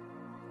highest.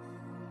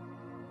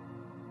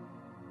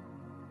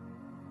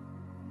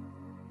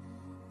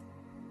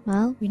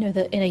 Well, We know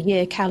that in a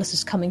year, Callus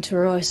is coming to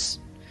Eros.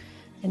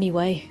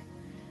 Anyway,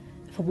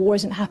 if a war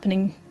isn't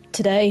happening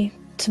today,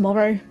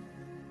 tomorrow,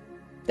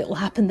 it will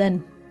happen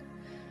then.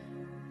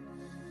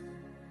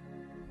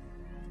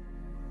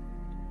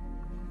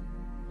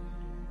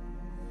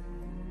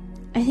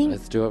 I think,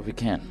 Let's do what we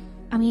can.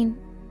 I mean,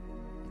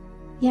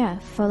 yeah,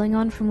 following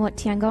on from what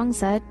Tiangong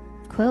said,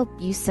 Quill,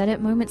 you said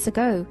it moments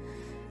ago.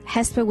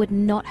 Hesper would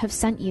not have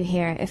sent you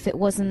here if it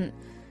wasn't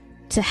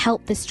to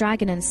help this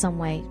dragon in some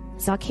way.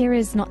 Zarkira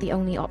is not the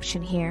only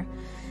option here.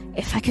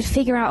 If I could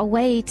figure out a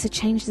way to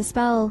change the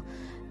spell,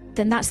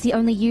 then that's the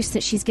only use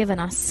that she's given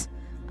us.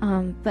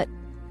 But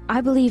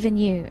I believe in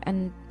you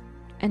and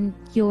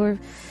your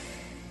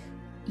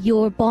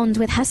bond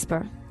with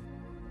Hesper.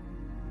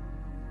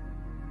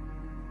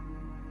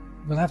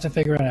 We'll have to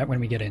figure it out when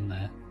we get in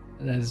there.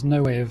 There's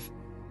no way of...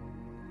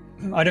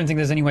 I don't think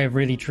there's any way of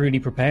really truly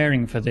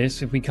preparing for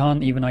this if we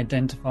can't even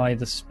identify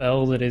the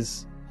spell that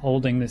is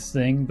holding this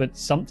thing, but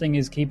something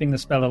is keeping the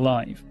spell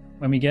alive.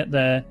 When we get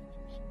there,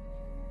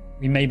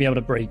 we may be able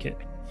to break it.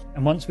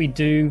 And once we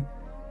do,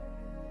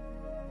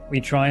 we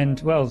try and,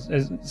 well,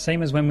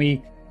 same as when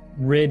we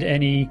rid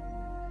anything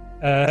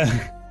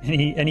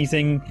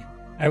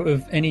out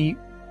of any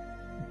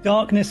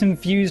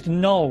darkness-infused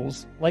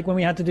gnolls, like when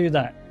we had to do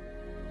that.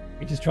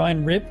 We just try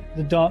and rip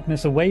the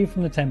darkness away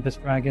from the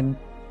Tempest Dragon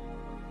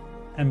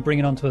and bring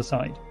it onto the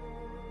side.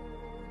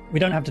 We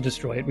don't have to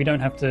destroy it. We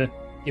don't have to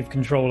give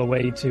control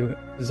away to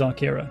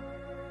Zarkira.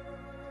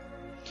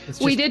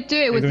 We did do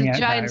it with the figuring out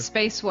giant how.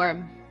 space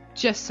worm.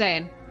 Just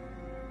saying.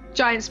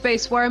 Giant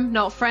space worm,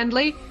 not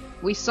friendly.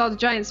 We saw the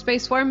giant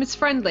space worm, it's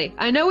friendly.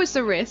 I know it's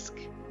a risk,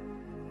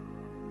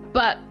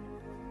 but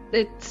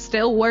it's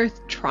still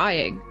worth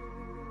trying.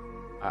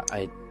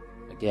 I'm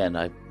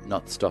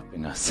not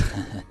stopping us.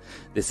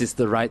 This is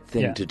the right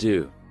thing to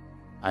do.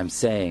 I'm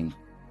saying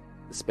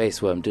the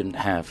space worm didn't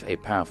have a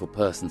powerful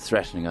person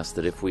threatening us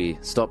that if we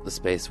stop the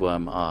space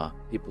worm, our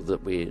people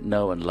that we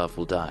know and love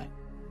will die.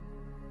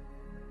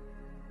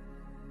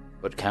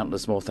 But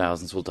countless more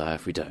thousands will die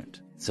if we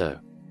don't. So,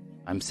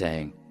 I'm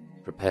saying,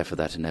 prepare for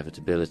that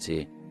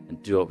inevitability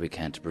and do what we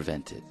can to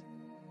prevent it.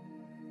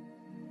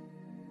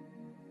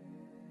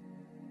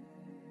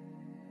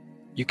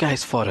 You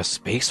guys fought a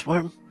space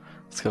worm?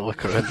 Let's go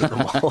look around at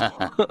them all.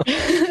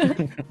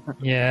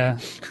 Yeah.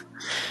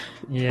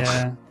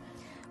 Yeah.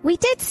 We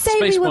did say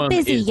Space we were worm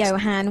busy, is-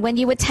 Johan, when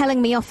you were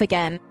telling me off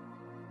again.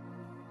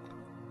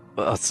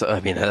 Well, that's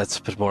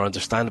a bit more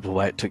understandable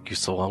why it took you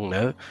so long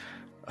now.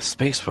 A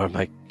space worm,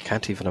 I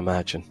can't even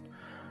imagine.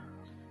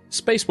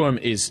 Space worm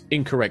is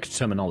incorrect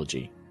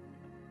terminology.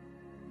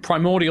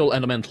 Primordial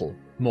elemental,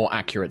 more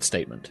accurate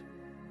statement.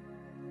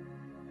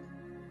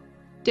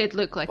 Did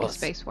look like a Was.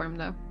 space worm,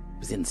 though, It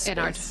was in space. in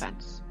our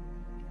defense.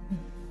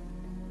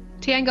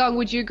 Tiangong,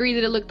 would you agree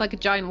that it looked like a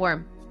giant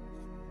worm?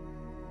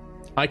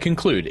 I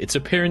conclude its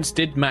appearance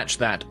did match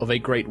that of a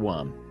great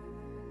worm.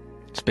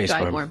 Space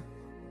Giant worm. worm.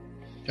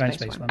 Giant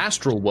Space space worm. one.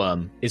 Astral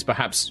worm is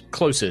perhaps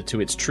closer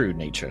to its true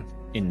nature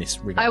in this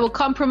regard. I will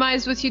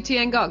compromise with you,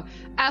 Tiangong.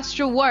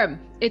 Astral worm,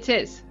 it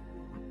is.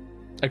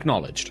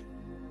 Acknowledged.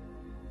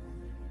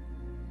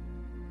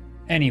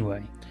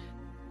 Anyway,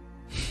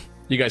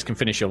 You guys can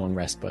finish your long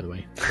rest, by the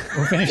way.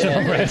 we'll finish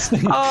our rest.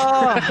 Take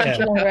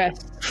a long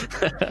rest.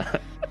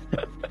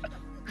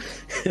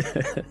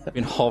 I've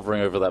been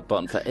hovering over that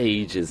button for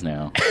ages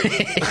now.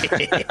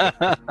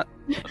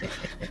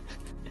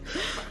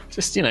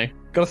 Just,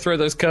 gotta throw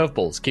those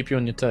curveballs. Keep you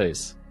on your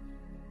toes.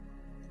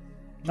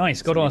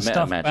 Nice, got all our Meta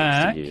stuff magics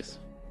back. to use.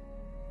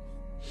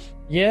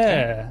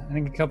 Yeah, I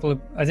think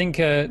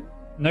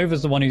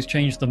Nova's the one who's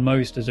changed the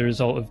most as a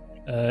result of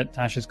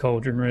Tasha's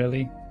Cauldron,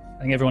 really.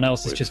 I think everyone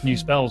else is just new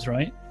spells,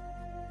 right?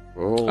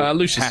 We're all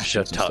Lucius Tasha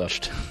did some stuff.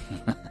 touched.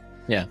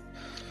 Yeah.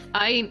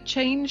 I ain't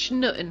changed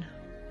nothing.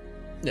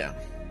 Yeah.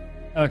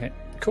 Okay.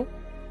 Cool.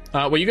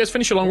 Well, you guys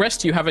finish your long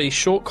rest. You have a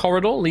short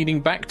corridor leading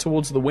back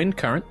towards the wind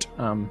current.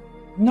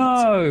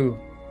 No!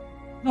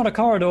 Not a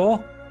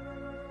corridor!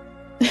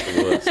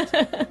 The worst.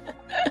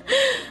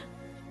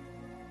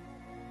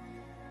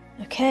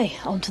 Okay,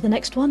 on to the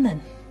next one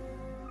then.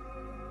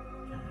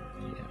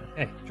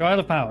 Okay, Trial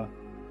of Power.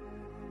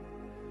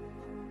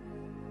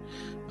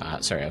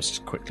 Sorry, I was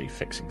just quickly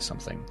fixing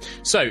something.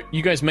 So,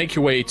 you guys make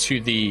your way to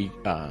the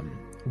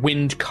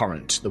wind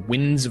current, the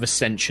winds of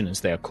ascension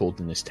as they are called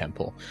in this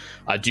temple.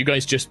 Do you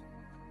guys just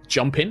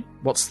jump in?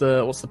 What's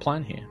the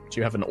plan here? Do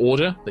you have an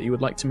order that you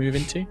would like to move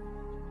into?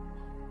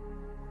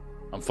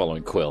 I'm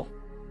following Quill.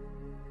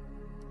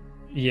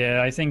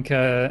 Yeah, I think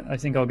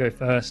I'll go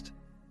first.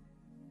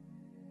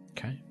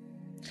 Okay.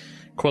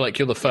 Quillick,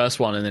 you're the first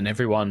one, and then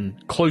everyone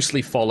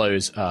closely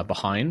follows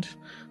behind.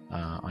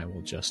 I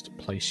will just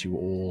place you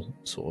all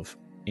sort of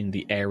in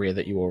the area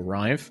that you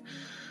arrive.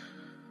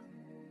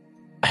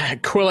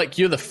 Quillick,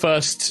 you're the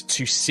first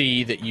to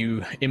see that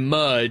you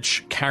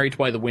emerge, carried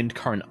by the wind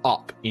current,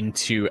 up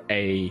into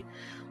a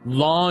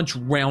large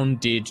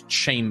rounded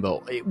chamber.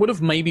 It would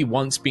have maybe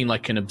once been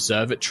like an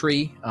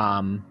observatory,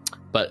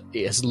 but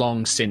it has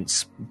long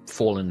since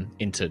fallen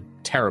into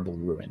terrible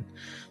ruin.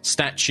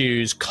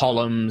 Statues,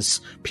 columns,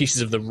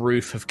 pieces of the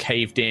roof have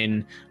caved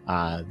in.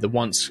 The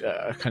once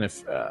kind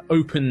of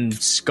open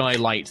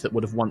skylight that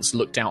would have once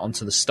looked out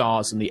onto the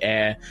stars and the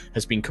air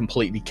has been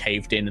completely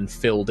caved in and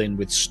filled in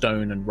with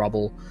stone and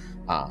rubble.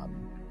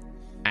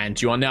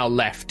 And you are now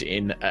left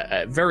in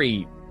a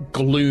very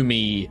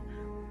gloomy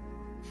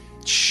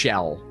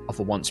shell of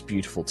a once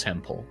beautiful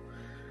temple.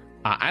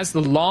 As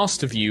the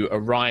last of you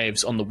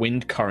arrives on the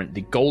wind current,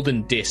 the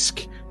golden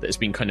disc that has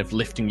been kind of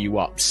lifting you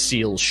up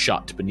seals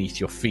shut beneath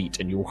your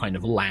feet, and you'll kind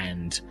of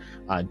land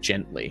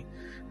gently.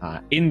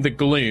 In the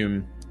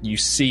gloom, you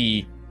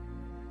see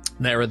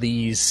there are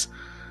these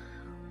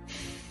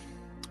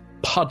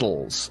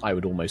puddles, I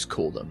would almost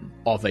call them,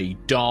 of a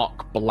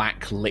dark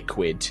black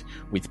liquid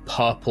with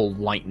purple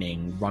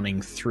lightning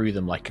running through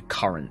them like a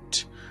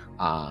current.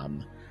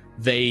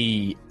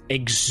 They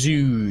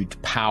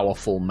exude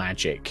powerful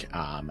magic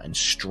and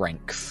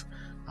strength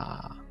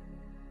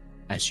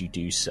as you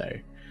do so.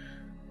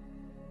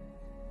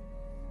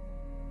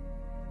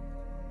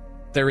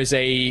 There is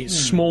a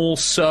small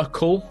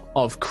circle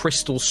of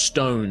crystal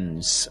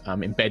stones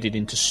embedded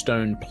into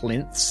stone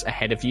plinths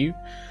ahead of you,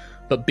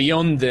 but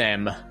beyond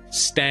them,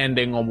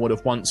 standing on what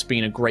have once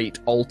been a great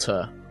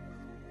altar,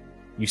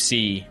 you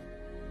see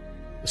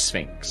the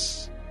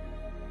Sphinx.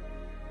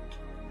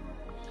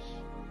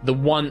 The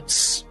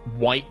once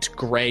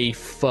white-grey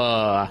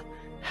fur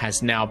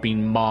has now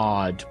been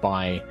marred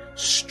by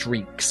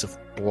streaks of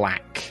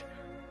black.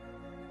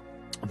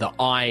 The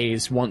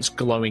eyes, once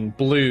glowing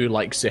blue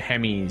like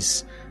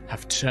Zuhemi's,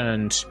 have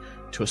turned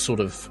to a sort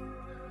of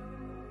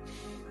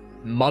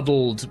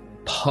muddled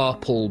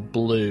purple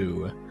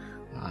blue,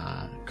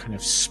 kind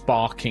of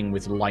sparking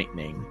with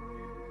lightning.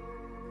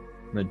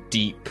 And a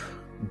deep,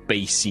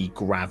 bassy,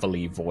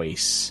 gravelly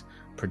voice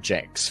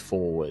projects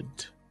forward.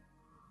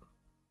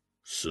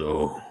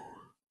 So,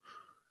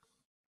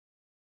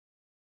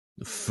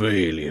 the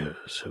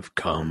failures have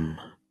come,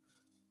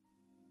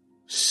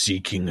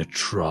 seeking a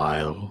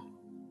trial.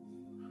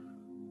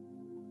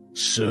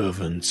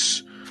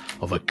 Servants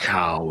of a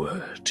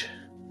coward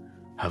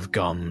have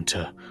come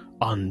to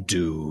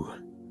undo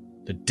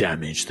the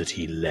damage that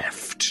he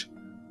left,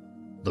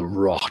 the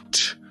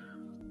rot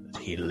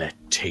that he let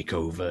take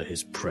over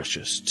his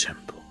precious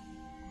temple.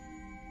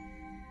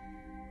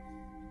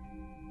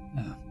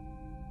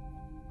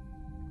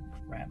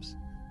 Perhaps.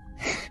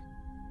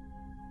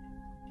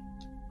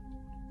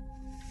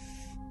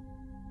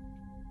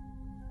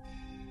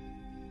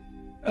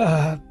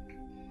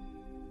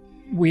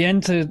 We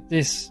entered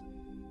this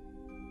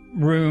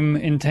room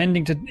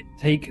intending to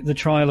take the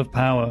trial of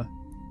power.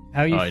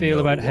 How you feel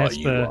about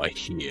Hesper? You are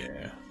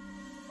here.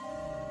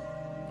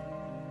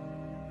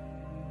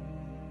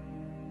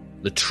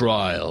 The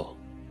trial.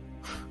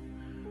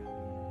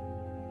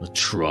 The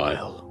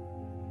trial.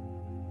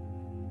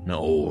 An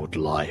old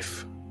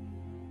life.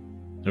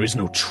 There is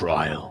no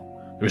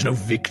trial. There is no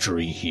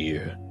victory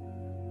here.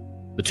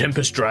 The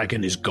Tempest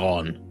Dragon is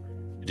gone.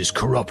 It is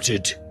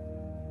corrupted.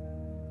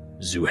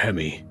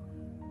 Zuhemi,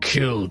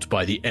 killed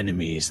by the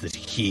enemies that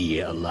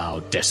he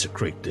allowed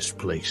desecrate this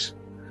place.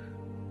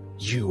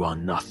 You are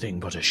nothing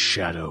but a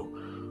shadow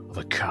of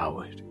a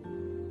coward.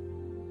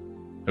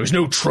 There is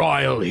no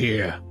trial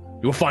here.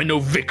 You will find no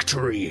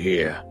victory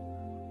here.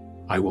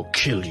 I will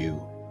kill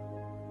you.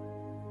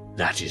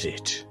 That is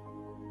it.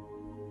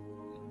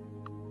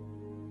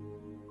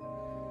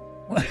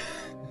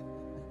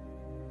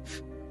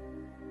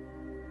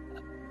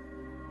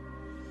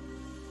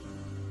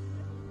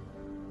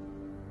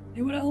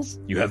 Anyone else?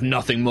 You have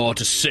nothing more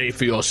to say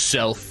for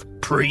yourself,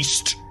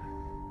 priest?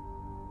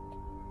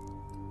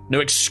 No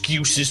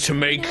excuses to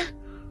make?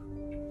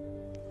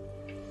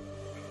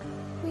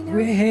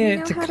 We're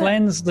here to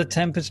cleanse the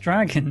Tempest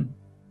Dragon.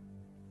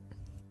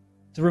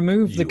 To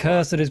remove the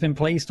curse that has been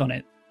placed on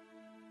it.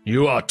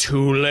 You are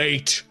too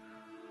late.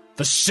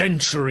 For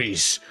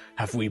centuries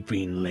have we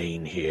been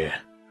laying here.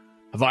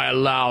 Have I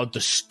allowed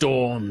the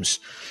storms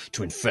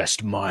to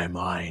infest my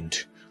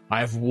mind? I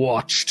have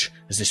watched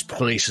as this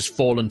place has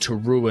fallen to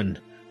ruin,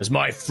 as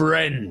my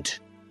friend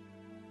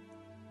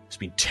has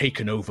been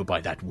taken over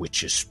by that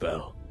witch's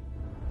spell.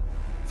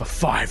 For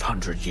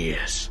 500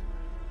 years.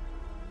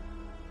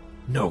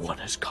 No one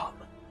has come.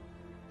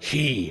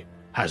 He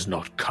has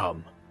not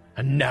come.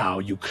 And now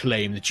you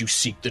claim that you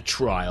seek the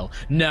trial.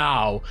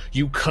 Now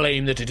you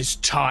claim that it is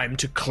time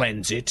to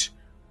cleanse it.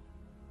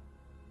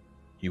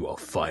 You are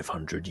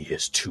 500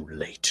 years too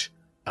late,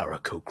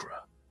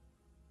 Aarakocra.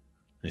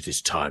 It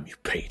is time you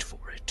paid for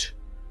it.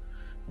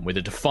 And with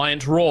a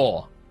defiant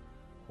roar,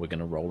 we're going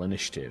to roll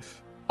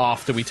initiative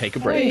after we take a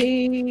break.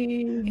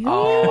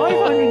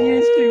 500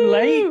 years too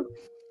late.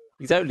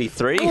 He's only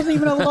 3. I wasn't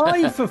even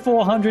alive for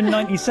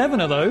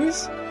 497 of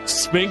those.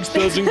 Sphinx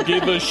doesn't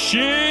give a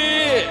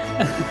shit!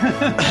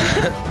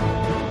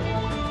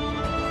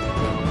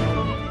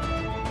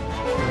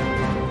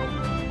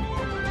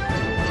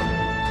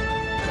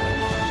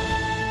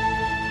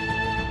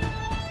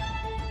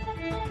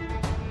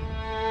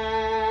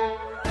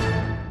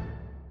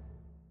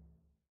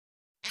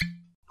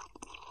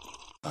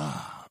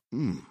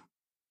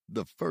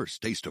 The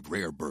first taste of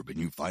rare bourbon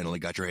you finally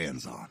got your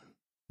hands on.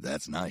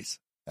 That's nice.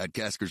 At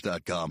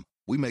Caskers.com,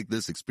 we make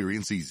this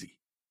experience easy.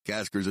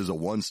 Caskers is a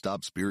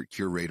one-stop spirit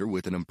curator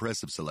with an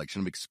impressive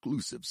selection of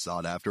exclusive,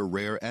 sought-after,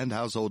 rare, and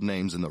household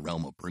names in the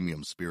realm of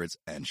premium spirits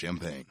and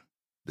champagne.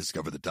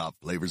 Discover the top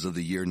flavors of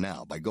the year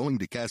now by going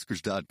to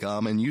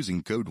Caskers.com and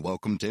using code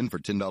WELCOME10 for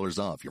 $10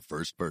 off your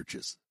first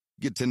purchase.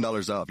 Get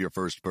 $10 off your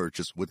first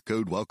purchase with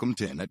code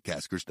WELCOME10 at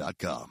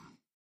Caskers.com.